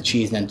 with the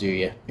cheese and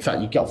andouille. In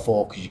fact, you've got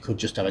 4 because you could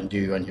just have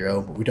andouille on your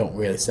own, but we don't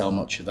really sell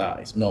much of that.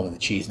 It's normally the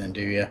cheese and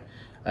andouille.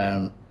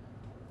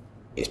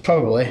 It's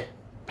probably,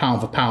 pound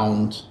for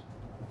pound,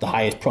 the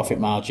highest profit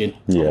margin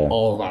of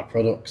all of our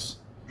products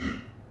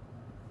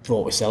for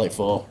what we sell it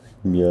for.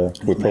 Yeah,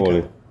 we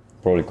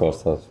probably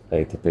cost us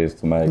 80p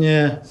to make.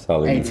 Yeah,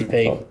 selling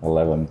 80p.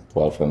 11,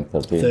 12 and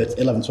 13.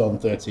 11, 12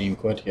 and 13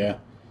 quid, yeah.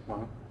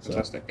 Wow,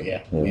 fantastic. So,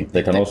 yeah.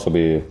 They can also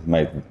be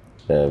made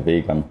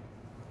vegan,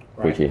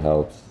 which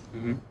helps.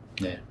 Mm-hmm.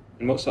 Yeah.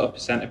 And what sort of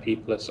percent of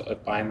people are sort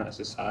of buying that as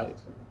a side?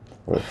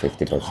 Probably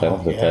 50%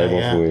 of the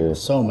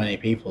tables. So many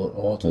people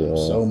order,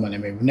 so many. I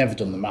mean, we've never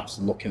done the maths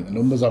and looking at the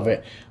numbers of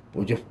it,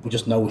 but we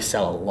just know we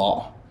sell a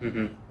lot.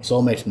 Mm-hmm. It's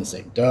all made from the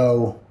same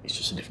dough. It's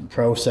just a different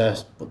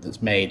process, but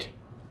it's made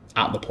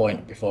at the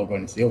point before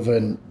going into the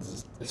oven.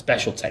 There's a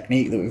special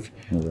technique that we've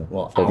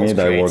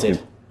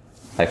created.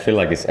 I feel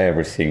like it's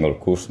every single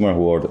customer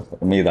who orders.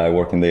 Me, that I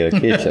work in the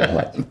kitchen,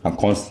 like I'm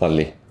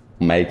constantly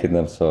making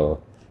them,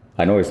 so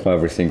I know it's not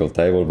every single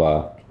table,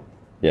 but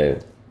yeah,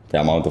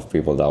 the amount of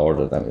people that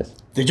order them is.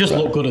 They just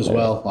look good as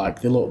well.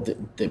 Like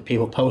the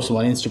people post them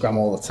on Instagram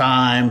all the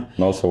time.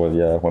 And also,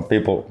 when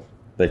people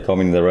they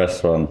come in the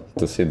restaurant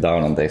to sit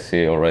down and they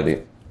see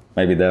already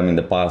maybe them in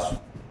the past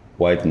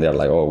waiting, they're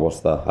like, oh,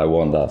 what's that? I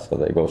want that. So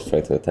they go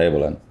straight to the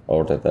table and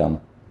order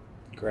them.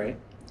 Great.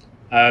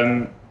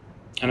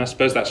 And I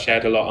suppose that's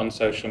shared a lot on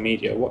social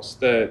media.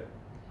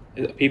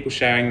 Are people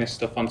sharing this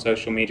stuff on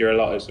social media a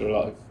lot? Is there a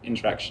lot of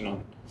interaction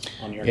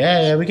on your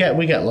Yeah, we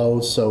get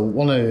loads. So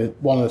one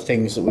of the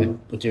things that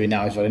we're doing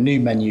now is we've got a new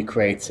menu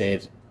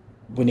created.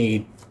 We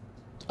need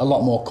a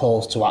lot more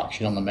calls to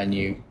action on the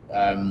menu.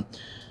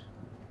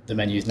 The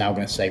menu is now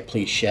going to say,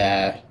 please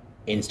share.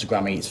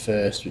 Instagram eats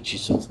first, which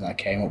is something that I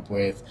came up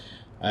with.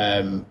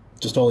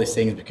 Just all these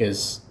things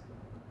because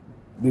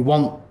we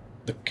want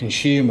the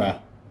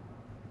consumer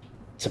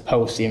to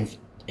post the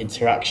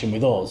interaction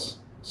with us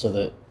so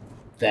that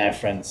their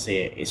friends see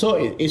it.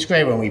 It's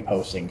great when we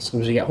post things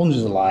because we get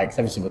hundreds of likes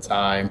every single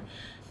time,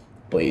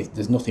 but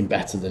there's nothing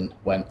better than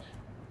when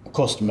a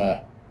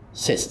customer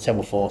sits at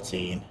table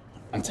 14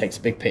 and takes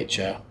a big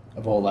picture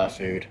of all their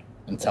food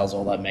and tells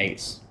all their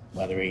mates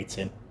where they're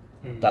eating.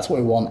 That's what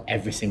we want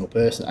every single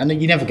person. And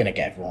you're never going to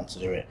get everyone to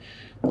do it,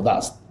 but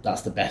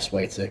that's the best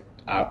way to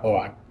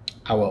our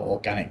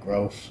organic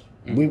growth.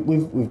 We've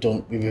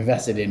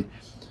invested in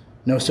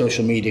no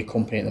social media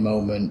company at the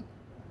moment,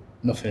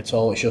 nothing at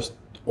all. It's just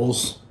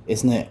us,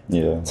 isn't it?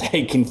 Yeah.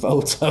 Taking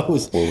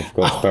photos. We've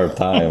got spare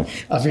time.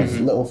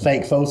 Having little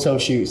fake photo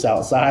shoots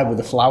outside with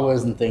the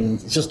flowers and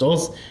things. It's just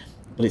us,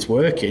 but it's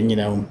working. You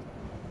know,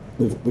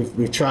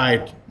 we've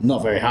tried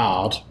not very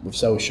hard with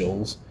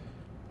socials,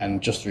 and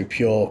just through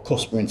pure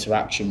customer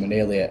interaction, we're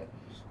nearly at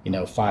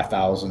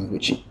 5,000,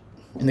 which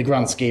in the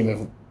grand scheme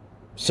of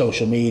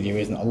social media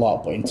isn't a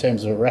lot, but in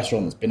terms of a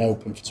restaurant that's been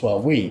open for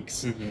 12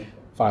 weeks.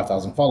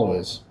 5,000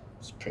 followers.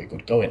 It's pretty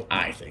good going,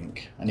 I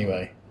think.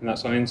 Anyway. And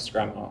that's on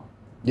Instagram, or?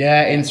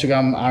 Yeah,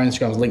 Instagram. Our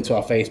Instagram's linked to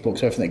our Facebook,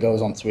 so everything that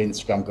goes onto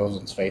Instagram goes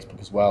onto Facebook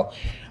as well.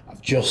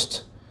 I've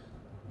just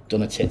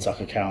done a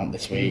TikTok account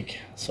this week,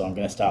 so I'm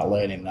going to start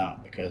learning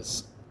that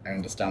because I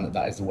understand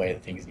that is the way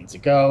that things need to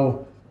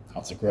go.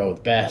 How to grow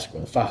the best,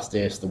 grow the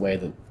fastest, the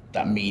way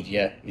that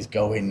media is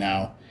going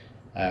now.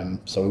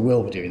 So we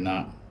will be doing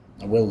that.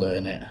 I will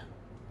learn it.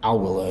 I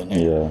will learn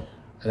it. Yeah.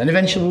 And then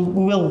eventually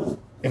we will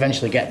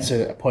get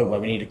to a point where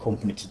we need a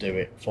company to do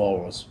it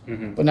for us.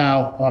 But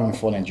now I'm having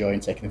fun, enjoying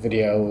taking the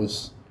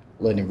videos,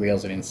 learning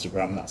reels on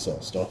Instagram, that sort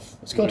of stuff.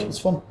 It's good. It's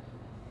fun.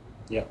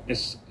 Yeah,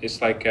 it's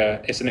like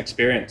it's an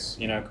experience,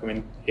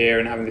 coming here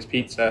and having this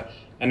pizza.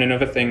 And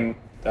another thing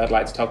that I'd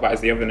like to talk about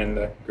is the oven and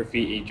the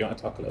graffiti. Do you want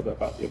to talk a little bit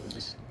about the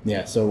ovens?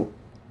 Yeah. So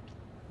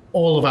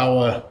all of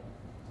our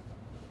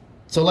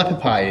Leopard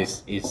Pie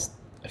is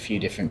a few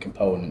different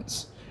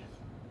components.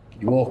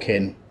 You walk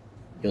in,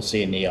 you'll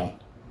see a neon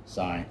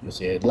sign. You'll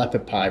see a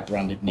Leopard Pie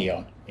branded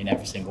neon in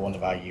every single one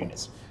of our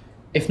units,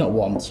 if not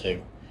 1,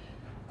 2.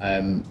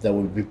 There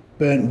will be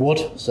burnt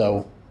wood,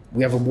 so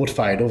we have a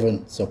wood-fired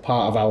oven, so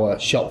part of our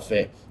shop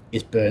fit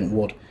is burnt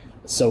wood.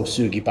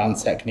 Sosugi ban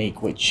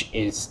technique, which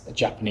is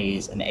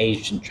an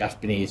ancient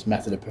Japanese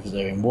method of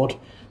preserving wood.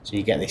 So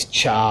you get this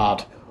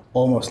charred,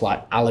 almost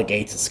like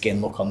alligator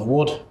skin look on the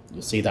wood.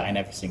 You'll see that in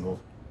every single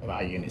of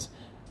our units.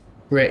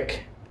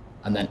 Brick.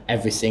 And then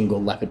every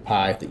single Leopard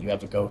Pie that you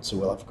ever go to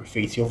will have a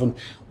graffiti oven,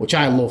 which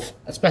I love,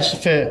 especially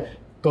for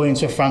going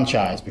into a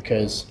franchise,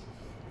 because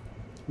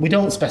we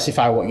don't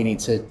specify what you need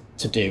to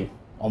do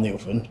on the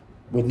oven.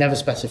 We'd never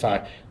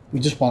specify. We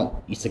just want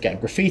you to get a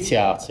graffiti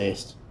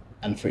artist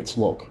and for it to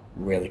look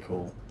really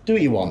cool. Do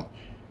what you want.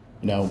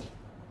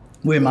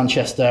 We're in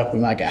Manchester. We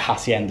might get a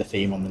Hacienda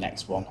theme on the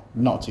next one.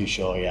 I'm not too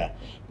sure yet,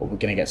 but we're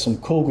going to get some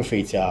cool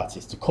graffiti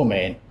artists to come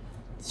in,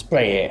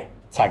 spray it,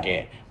 tag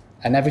it.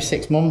 And every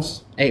 6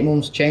 months, 8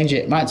 months, change it.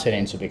 It might turn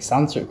into a big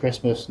Santa at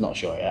Christmas. Not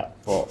sure yet,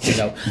 but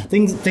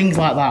things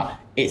like that.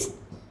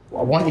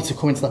 I want you to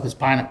come into Leopard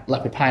Pie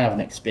and have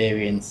an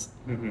experience.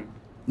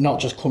 not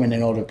just come in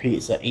and order a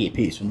pizza, eat a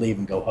pizza and leave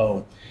and go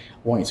home.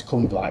 I want you to come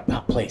and be like,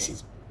 that place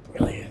is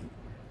brilliant.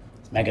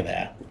 It's mega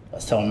there.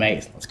 Let's tell my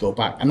mates, let's go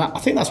back. And I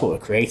think that's what we're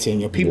creating.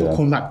 You know, people are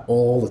coming back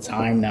all the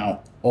time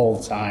now, all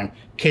the time.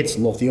 Kids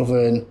love the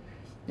oven.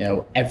 You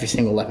know, every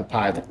single leopard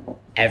pie that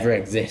ever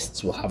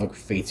exists will have a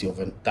graffiti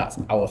oven. That's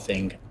our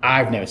thing.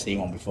 I've never seen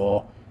one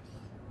before.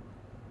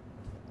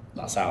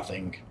 That's our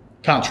thing.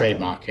 Can't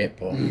trademark it,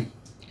 but...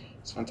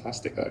 It's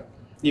fantastic, though.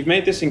 You've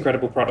made this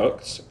incredible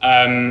product.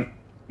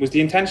 Was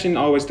the intention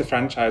always to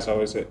franchise, or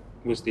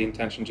was the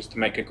intention just to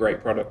make a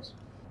great product?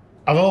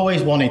 I've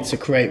always wanted to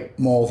create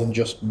more than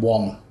just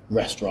one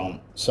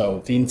restaurant.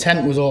 So the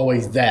intent was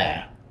always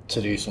there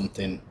to do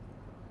something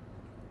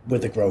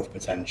with the growth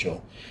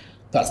potential.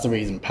 That's the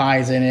reason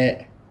pie's in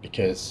it,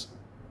 because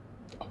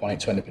I want it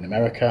to end up in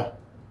America.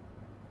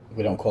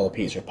 We don't call a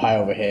pizza a pie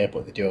over here,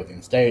 but they do over in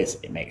the States.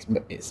 It makes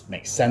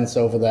sense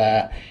over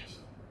there.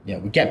 You know,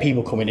 we get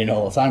people coming in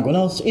all the time going,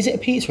 oh, is it a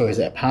pizza or is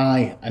it a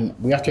pie? And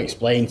we have to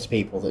explain to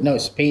people that, no,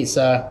 it's a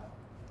pizza,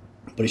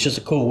 but it's just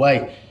a cool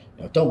way.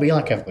 You know, don't be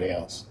like everybody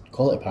else.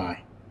 Call it a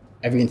pie.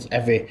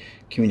 Every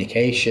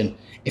communication.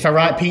 If I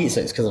write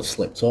pizza, it's because I've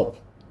slipped up.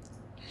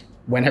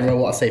 Whenever I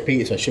want to say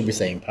pizza, I should be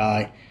saying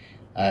pie.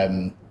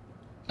 And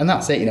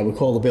that's it. You know, we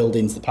call the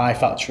buildings the Pie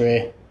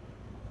Factory.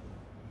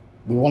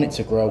 We want it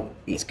to grow.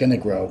 It's going to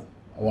grow.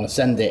 I want to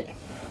send it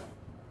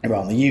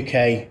around the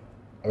UK,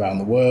 around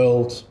the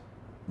world,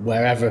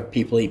 wherever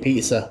people eat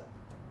pizza,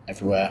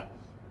 everywhere.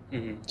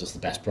 Just the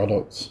best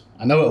products.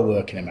 I know it'll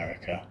work in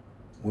America.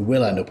 We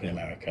will end up in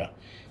America.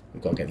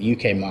 We've got to get the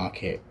UK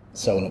market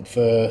sewn up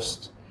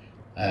first.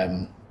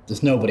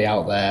 There's nobody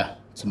out there,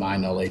 to my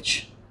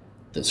knowledge,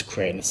 that's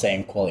creating the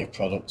same quality of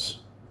products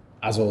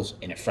as us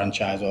in a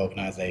franchise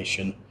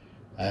organisation.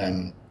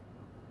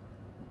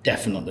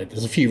 Definitely,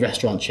 there's a few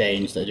restaurant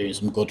chains that are doing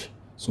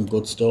some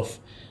good stuff,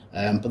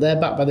 but they're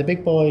backed by the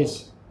big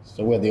boys,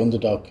 so we're the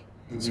underdog.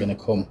 It's going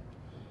to come.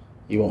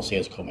 You won't see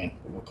us coming,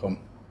 but we'll come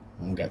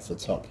and we'll get to the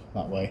top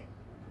that way.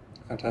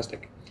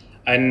 Fantastic.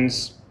 And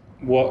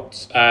what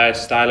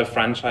style of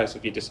franchise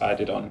have you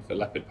decided on for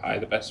Leopard Pie?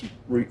 The best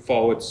route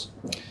forwards?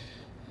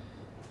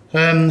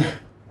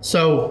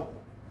 So,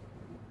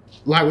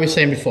 like we were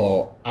saying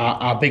before,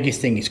 our biggest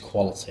thing is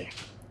quality.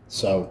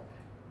 So,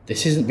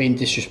 this isn't being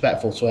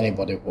disrespectful to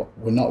anybody.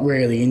 We're not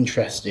really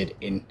interested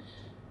in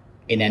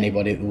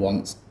anybody that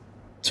wants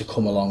to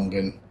come along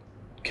and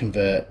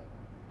convert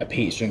a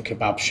pizza and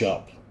kebab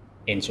shop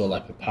into a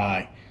leopard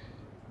pie,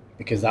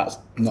 because that's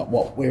not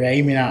what we're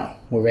aiming at.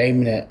 We're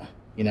aiming at,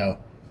 you know,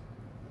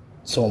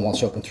 someone wants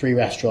to open 3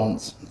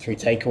 restaurants, 3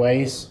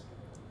 takeaways.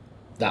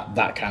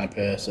 That kind of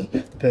person.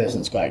 The person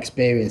that's got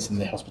experience in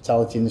the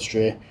hospitality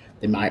industry.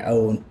 They might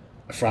own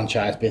a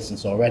franchise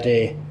business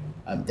already.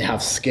 They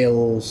have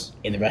skills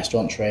in the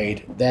restaurant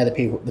trade. They're the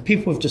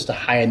people with just a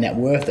higher net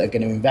worth that are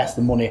going to invest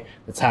the money,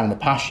 the time and the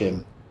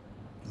passion,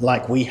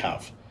 like we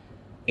have,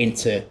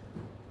 into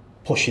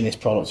pushing this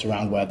product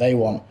around where they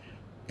want.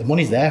 The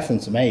money's there for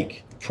them to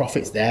make. The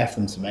profit's there for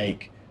them to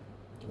make.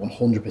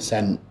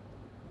 100%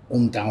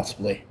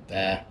 undoubtedly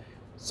there.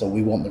 So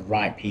we want the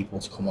right people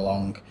to come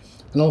along.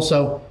 And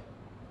also,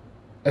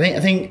 I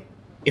think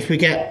if we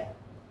get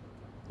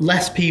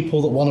less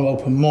people that want to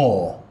open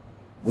more,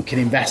 we can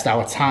invest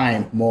our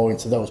time more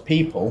into those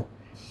people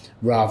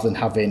rather than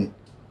having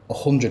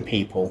 100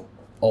 people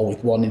or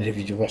with one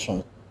individual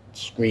restaurant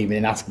screaming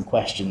and asking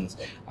questions.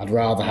 I'd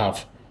rather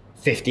have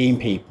 15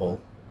 people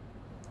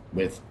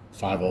with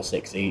 5 or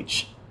 6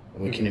 each.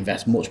 We can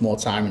invest much more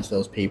time into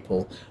those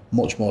people,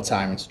 much more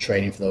time into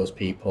training for those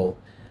people.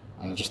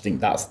 And I just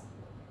think that's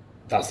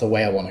the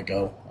way I want to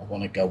go. I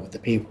want to go with the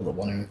people that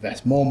want to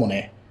invest more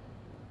money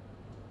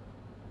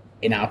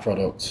in our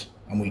product,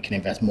 and we can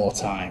invest more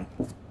time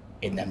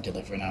in them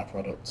delivering our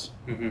products.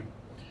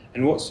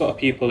 And what sort of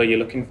people are you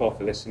looking for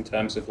this in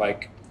terms of,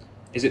 like,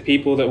 is it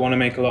people that want to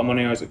make a lot of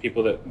money, or is it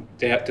people that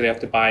do they have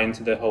to buy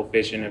into the whole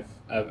vision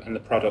of and the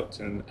product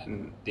and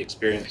the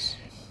experience?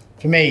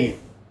 For me,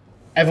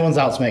 everyone's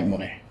out to make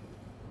money.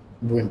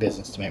 We're in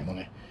business to make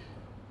money.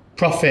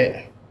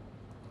 Profit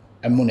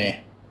and money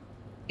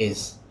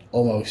is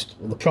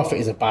the profit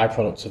is a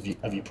byproduct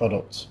of your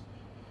product.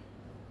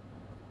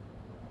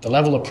 The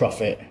level of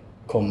profit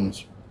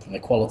comes from the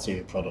quality of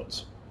your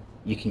product.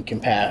 You can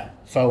compare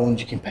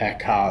phones, you can compare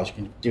cars, you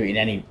can do it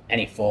in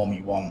any form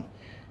you want.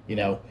 You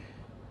know,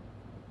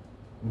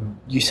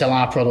 you sell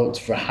our product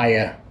for a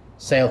higher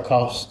sale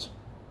cost.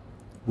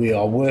 We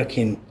are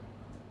working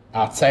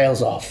our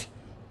tails off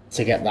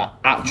to get that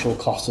actual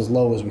cost as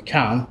low as we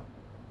can,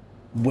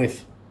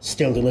 with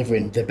still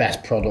delivering the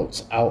best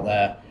products out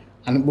there.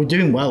 And we're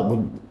doing well.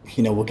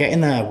 We're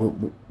getting there.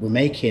 We're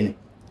making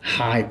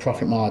high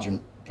profit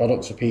margin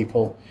products for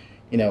people.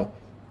 You know,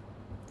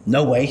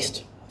 no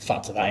waste.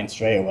 Factor that in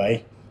straight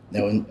away. You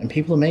know, and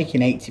people are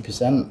making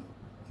 80%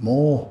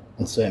 more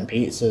on certain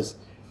pizzas.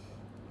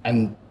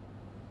 And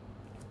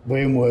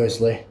we're in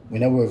Worsley. We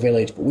know we're a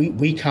village, but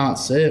we can't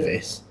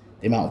service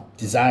the amount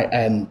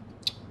of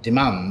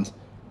demand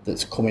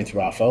that's coming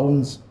through our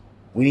phones.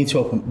 We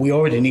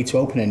already need to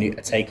open a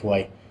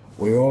takeaway.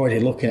 we're already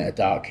looking at a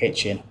dark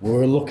kitchen.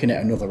 We're looking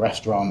at another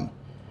restaurant,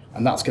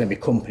 and that's going to be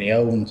company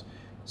owned.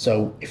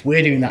 So if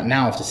we're doing that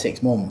now after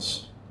 6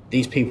 months,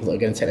 these people that are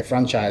going to take the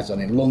franchise on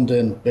in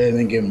London,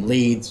 Birmingham,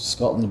 Leeds,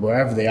 Scotland,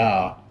 wherever they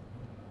are,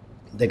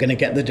 they're going to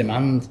get the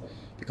demand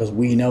because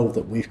we know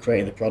that we've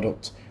created the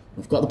product,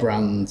 we've got the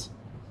brand,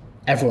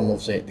 everyone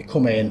loves it. They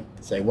come in,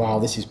 they say, wow,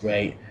 this is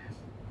great.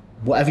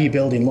 Whatever your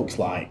building looks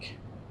like,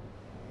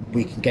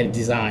 we can get it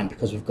designed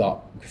because we've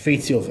got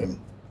graffiti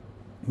oven,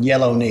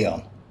 yellow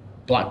neon,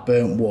 black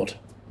burnt wood,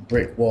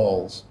 brick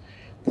walls.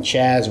 The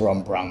chairs are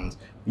on brand.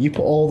 You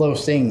put all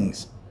those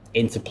things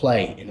into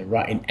play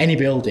in any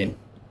building,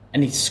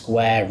 any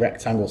square,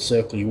 rectangle,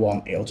 circle you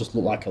want, it'll just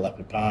look like a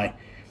leopard pie.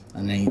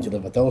 And then you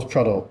deliver those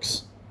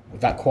products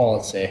with that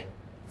quality,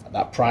 at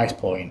that price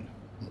point,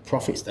 and the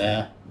profit's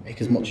there. Make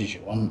as much as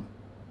you want.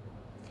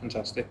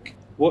 Fantastic.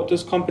 What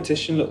does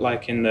competition look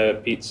like in the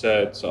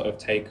pizza sort of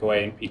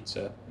takeaway and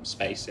pizza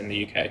space in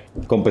the UK?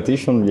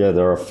 Competition, yeah,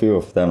 there are a few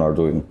of them are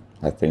doing,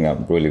 I think, a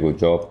really good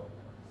job,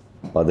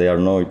 but they are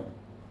no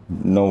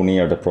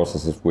near the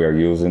processes we are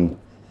using.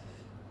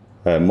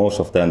 Most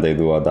of them, they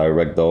do a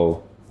direct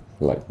dough,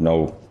 like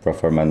no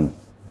preferment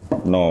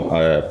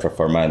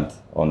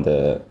on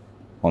the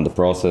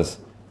process,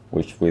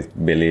 which we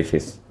believe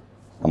is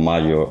a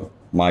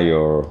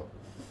major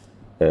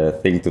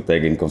thing to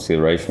take in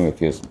consideration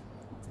if you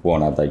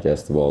want a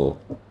digestible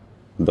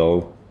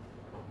dough.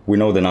 We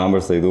know the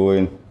numbers they're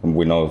doing, and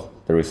we know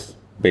there is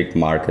big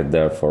market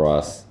there for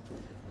us.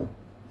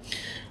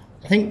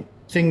 I think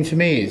the thing for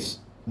me is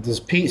there's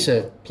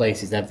pizza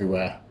places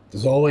everywhere.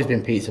 There's always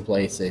been pizza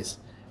places.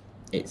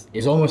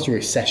 It's almost a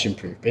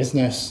recession-proof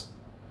business.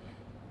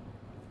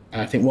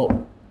 And I think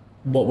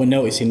what we're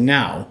noticing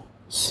now,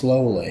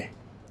 slowly,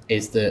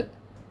 is that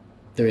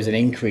there is an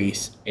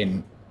increase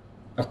in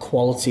a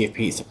quality of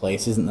pizza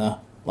place, isn't there?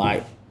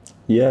 Like,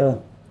 yeah,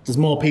 there's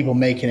more people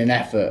making an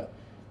effort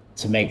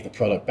to make the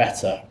product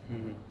better.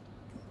 Mm-hmm.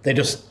 They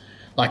just,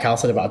 like Al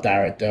said about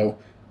direct dough,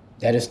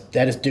 they're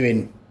just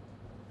doing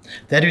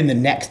the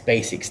next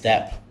basic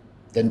step,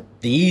 the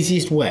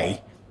easiest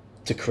way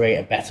to create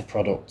a better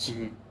product.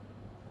 Mm-hmm.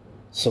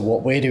 So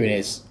what we're doing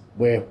is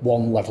we're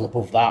one level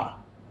above that.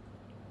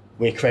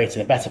 We're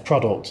creating a better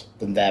product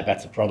than their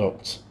better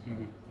product.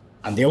 Mm-hmm.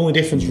 And the only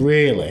difference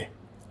really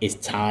is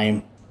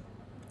time.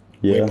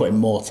 Yeah. We're putting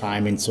more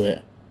time into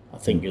it. I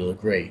think you'll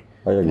agree.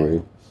 I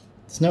agree.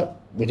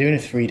 We're doing a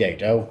 3-day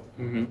dough.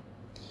 Mm-hmm.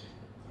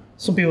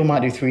 Some people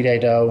might do 3-day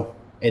dough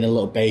in a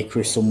little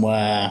bakery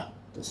somewhere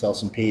that sells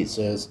some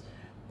pizzas,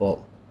 but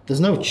there's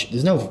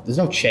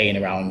no chain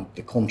around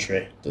the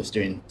country that's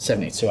doing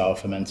 72-hour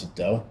fermented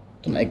dough.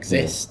 It doesn't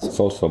exist. Yeah. It's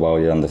also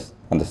about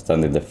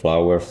understanding the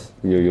flours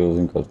you're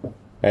using, because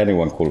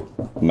anyone could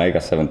make a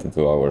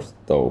 72-hour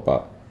dough,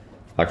 but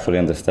actually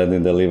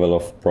understanding the level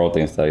of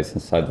proteins that is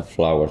inside the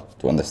flour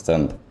to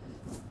understand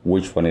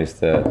which one is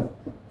the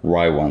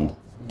right one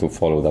to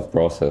follow that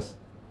process.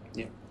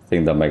 Yeah. I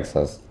think that makes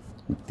us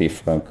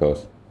different,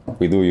 because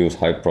we do use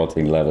high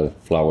protein level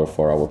flour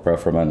for our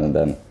preferment and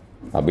then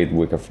a bit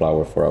weaker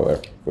flour for our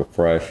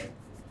refresh,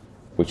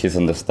 which is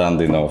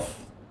understanding of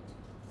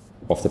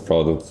the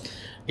product.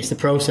 It's the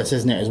process,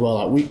 isn't it, as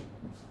well? Like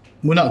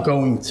we're not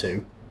going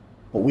to,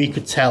 but I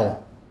could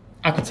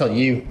tell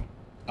you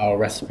our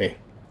recipe.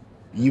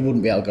 You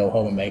wouldn't be able to go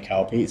home and make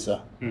our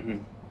pizza. Mm-hmm.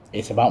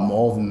 It's about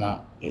more than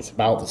that. It's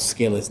about the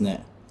skill, isn't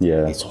it?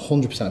 Yeah. It's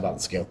 100% about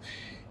the skill.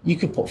 You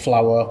could put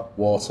flour,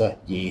 water,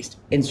 yeast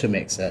into a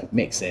mixer,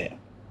 mix it,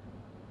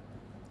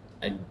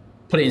 and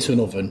put it into an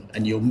oven,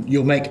 and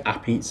you'll make a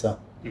pizza.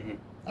 Mm-hmm.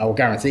 I will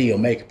guarantee you'll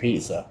make a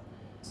pizza,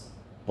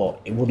 but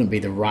it wouldn't be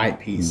the right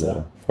pizza.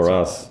 Yeah. For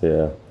us,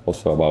 yeah.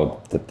 Also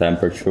about the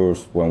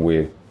temperatures. When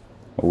we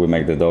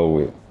make the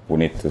dough, we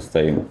need to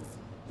stay in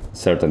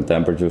certain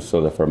temperatures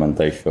so the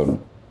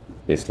fermentation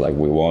is like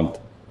we want.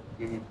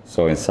 Mm-hmm.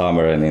 So in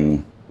summer and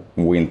in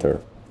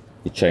winter,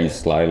 it changes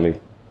slightly,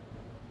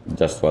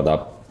 just to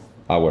adapt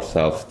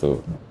ourselves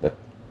to the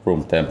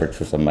room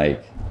temperatures and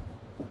make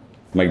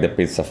the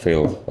pizza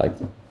feel like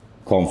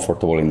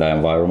comfortable in that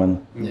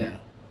environment. Yeah,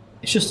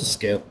 it's just a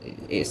skill.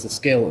 It's a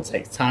skill that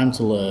takes time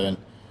to learn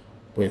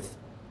with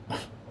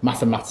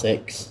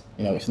mathematics.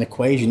 It's an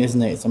equation,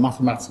 isn't it? It's a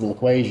mathematical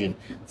equation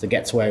to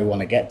get to where we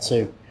want to get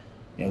to.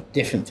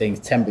 Different things,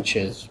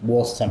 temperatures,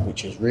 water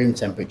temperatures, room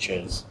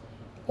temperatures,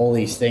 all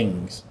these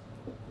things.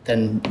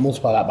 Then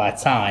multiply that by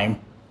time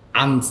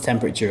and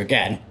temperature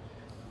again.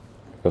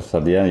 Because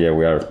at the end, yeah,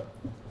 we are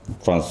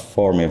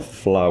transforming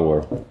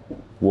flour,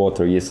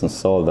 water, yeast, and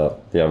salt.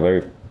 They are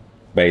very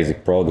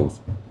basic products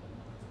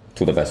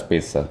to the best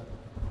pizza.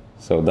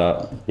 So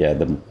that, yeah,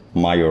 the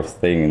major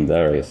thing in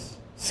there is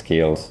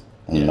skills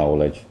and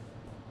knowledge.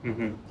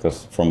 Mm-hmm.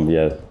 Because from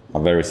a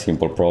very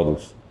simple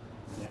product,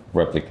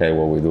 replicate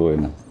what we do,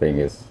 and the thing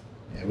is.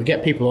 Yeah, we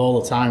get people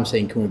all the time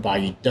saying, "Can we buy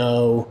your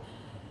dough?"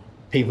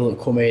 People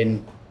that come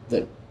in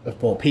that have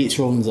bought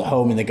pizza ovens at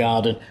home in the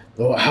garden.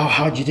 Oh,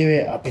 how'd you do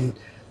it? I've been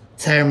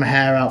tearing my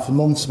hair out for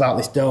months about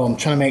this dough. I'm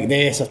trying to make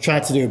this. I've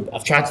tried to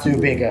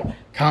do bigger.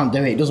 Can't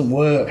do it. It doesn't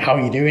work. How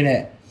are you doing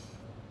it?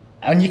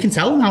 And you can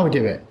tell them how we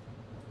do it,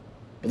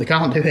 but they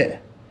can't do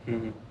it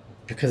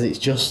because it's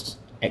just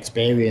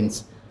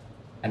experience.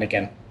 And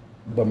again,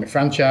 when we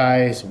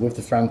franchise, with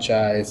the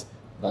franchise,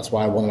 that's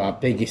why one of our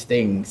biggest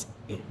things,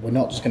 we're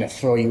not just going to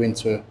throw you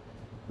into a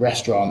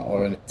restaurant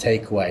or a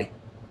takeaway.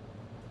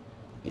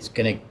 It's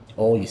going to,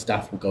 all your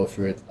staff will go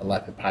through a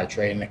Leopard Pie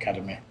training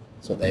academy,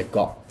 so they've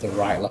got the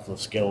right level of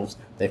skills,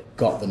 they've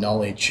got the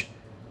knowledge,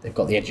 they've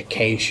got the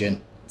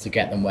education to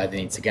get them where they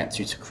need to get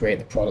to create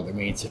the product that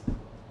we need to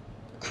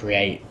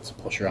create, to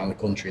push around the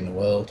country and the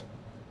world.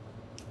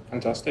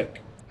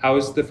 Fantastic. How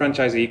is the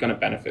franchisee going to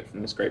benefit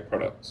from this great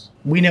product?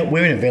 We know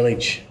we're in a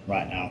village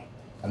right now,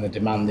 and the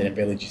demand in a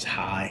village is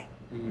high.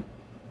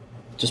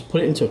 Just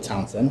put it into a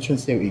town centre and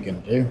see what you're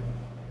going to do.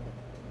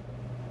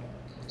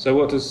 So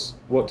what does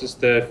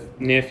the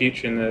near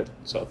future and the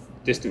sort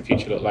of distant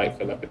future look like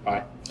for Leopard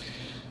Pie?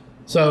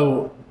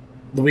 So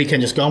the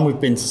weekend just gone, we've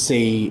been to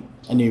see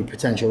a new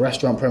potential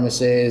restaurant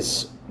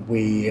premises.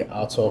 We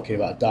are talking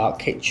about a dark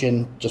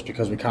kitchen, just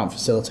because we can't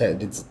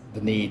facilitate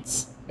the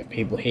needs of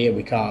people here.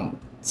 We can't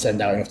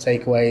send out enough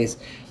takeaways.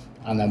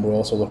 And then we're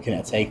also looking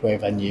at a takeaway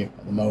venue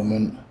at the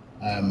moment,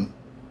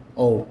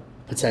 all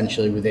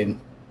potentially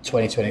within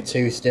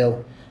 2022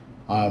 still.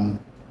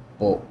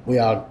 But we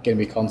are going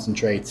to be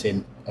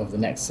concentrating over the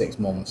next 6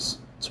 months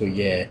to a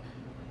year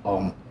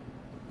on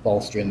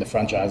bolstering the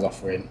franchise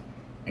offering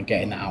and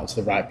getting that out to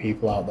the right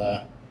people out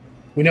there.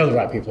 We know the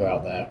right people are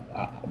out there.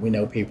 We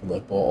know people that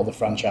have bought other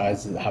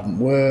franchises that haven't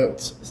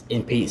worked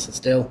in pizza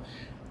still,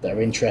 that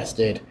are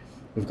interested.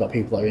 We've got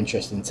people that are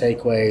interested in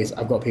takeaways.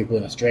 I've got people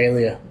in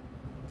Australia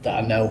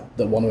that I know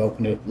that want to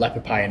open a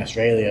Leopard Pie in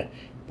Australia,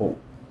 but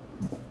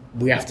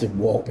we have to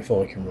walk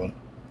before we can run.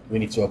 We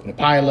need to open a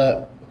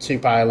pilot, 2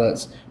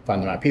 pilots,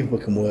 find the right people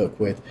we can work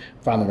with,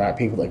 find the right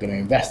people that are going to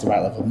invest the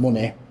right level of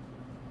money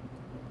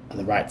and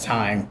the right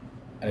time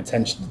and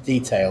attention to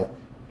detail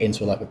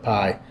into a Leopard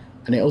Pie.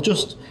 And it'll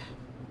just,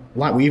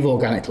 like we've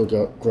organically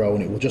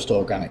grown, it will just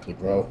organically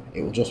grow.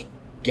 It will just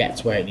get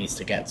to where it needs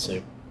to get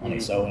to on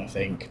its own, I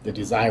think. The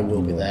desire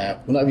will be there.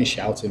 We're not even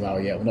shouting about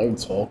it yet. We're not even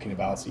talking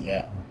about it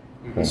yet.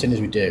 As soon as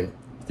we do.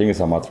 I think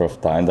it's a matter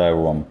of time that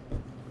everyone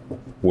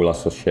will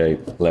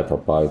associate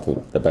Leopard Pie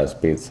to the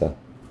best pizza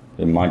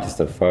in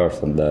Manchester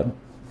first and then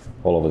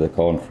all over the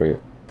country.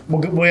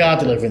 We are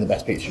delivering the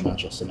best pizza in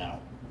Manchester now.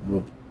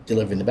 We're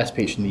delivering the best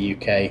pizza in the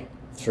UK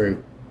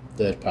through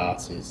third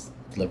parties,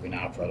 delivering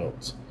our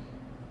products.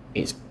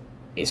 It's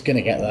going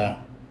to get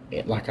there.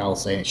 Like I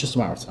was saying, it's just a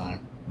matter of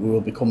time. We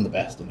will become the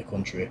best in the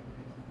country.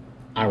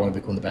 I want to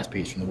become the best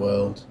pizza in the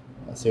world.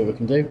 Let's see what we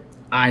can do.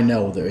 I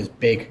know there is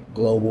big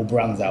global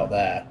brands out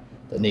there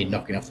that need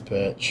knocking off the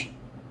perch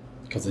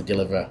because they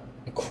deliver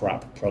a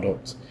crap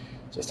product.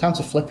 So it's time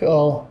to flip it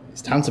all.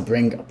 It's time to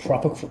bring a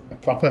proper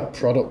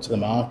product to the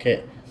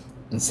market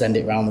and send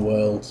it around the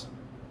world.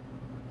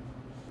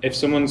 If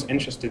someone's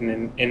interested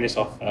in this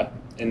offer,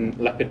 in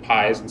Leopard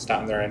Pies and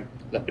starting their own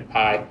Leopard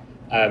Pie,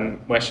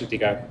 where should they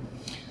go?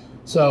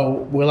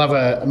 So we'll have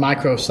a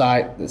micro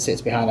site that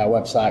sits behind our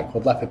website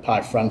called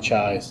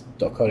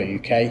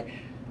leopardpiefranchise.co.uk.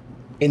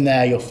 In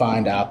there you'll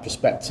find our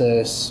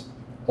prospectus,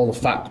 all the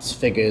facts,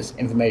 figures,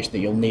 information that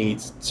you'll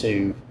need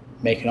to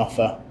make an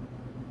offer,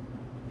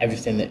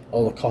 everything that,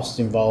 all the costs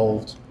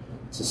involved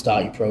to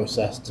start your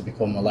process to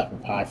become a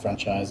Leopard Pie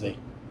franchisee.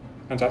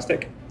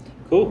 Fantastic.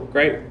 Cool,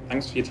 great.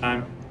 Thanks for your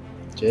time.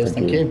 Cheers,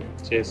 thank you.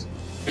 Cheers.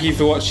 Thank you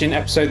for watching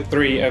episode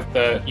 3 of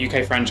the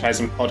UK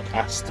Franchising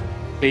Podcast.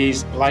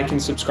 Please like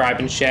and subscribe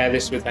and share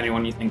this with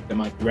anyone you think that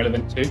might be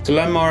relevant to. To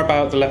learn more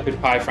about the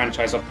Leopard Pie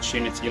franchise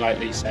opportunity, like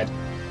Lee said,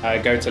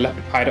 go to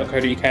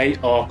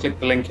leopardpie.co.uk or click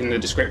the link in the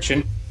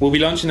description. We'll be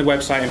launching the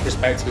website and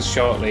prospectus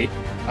shortly.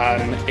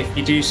 If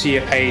you do see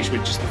a page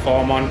with just the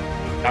form on,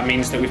 that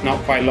means that we've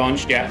not quite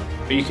launched yet,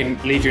 but you can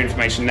leave your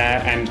information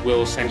there and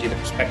we'll send you the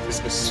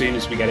prospectus as soon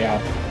as we get it out.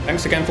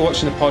 Thanks again for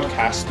watching the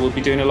podcast. We'll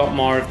be doing a lot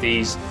more of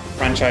these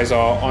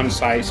franchisor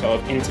on-site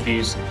sort of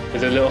interviews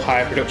with a little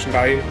higher production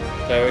value.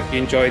 So if you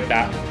enjoyed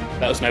that,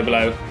 let us know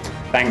below.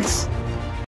 Thanks.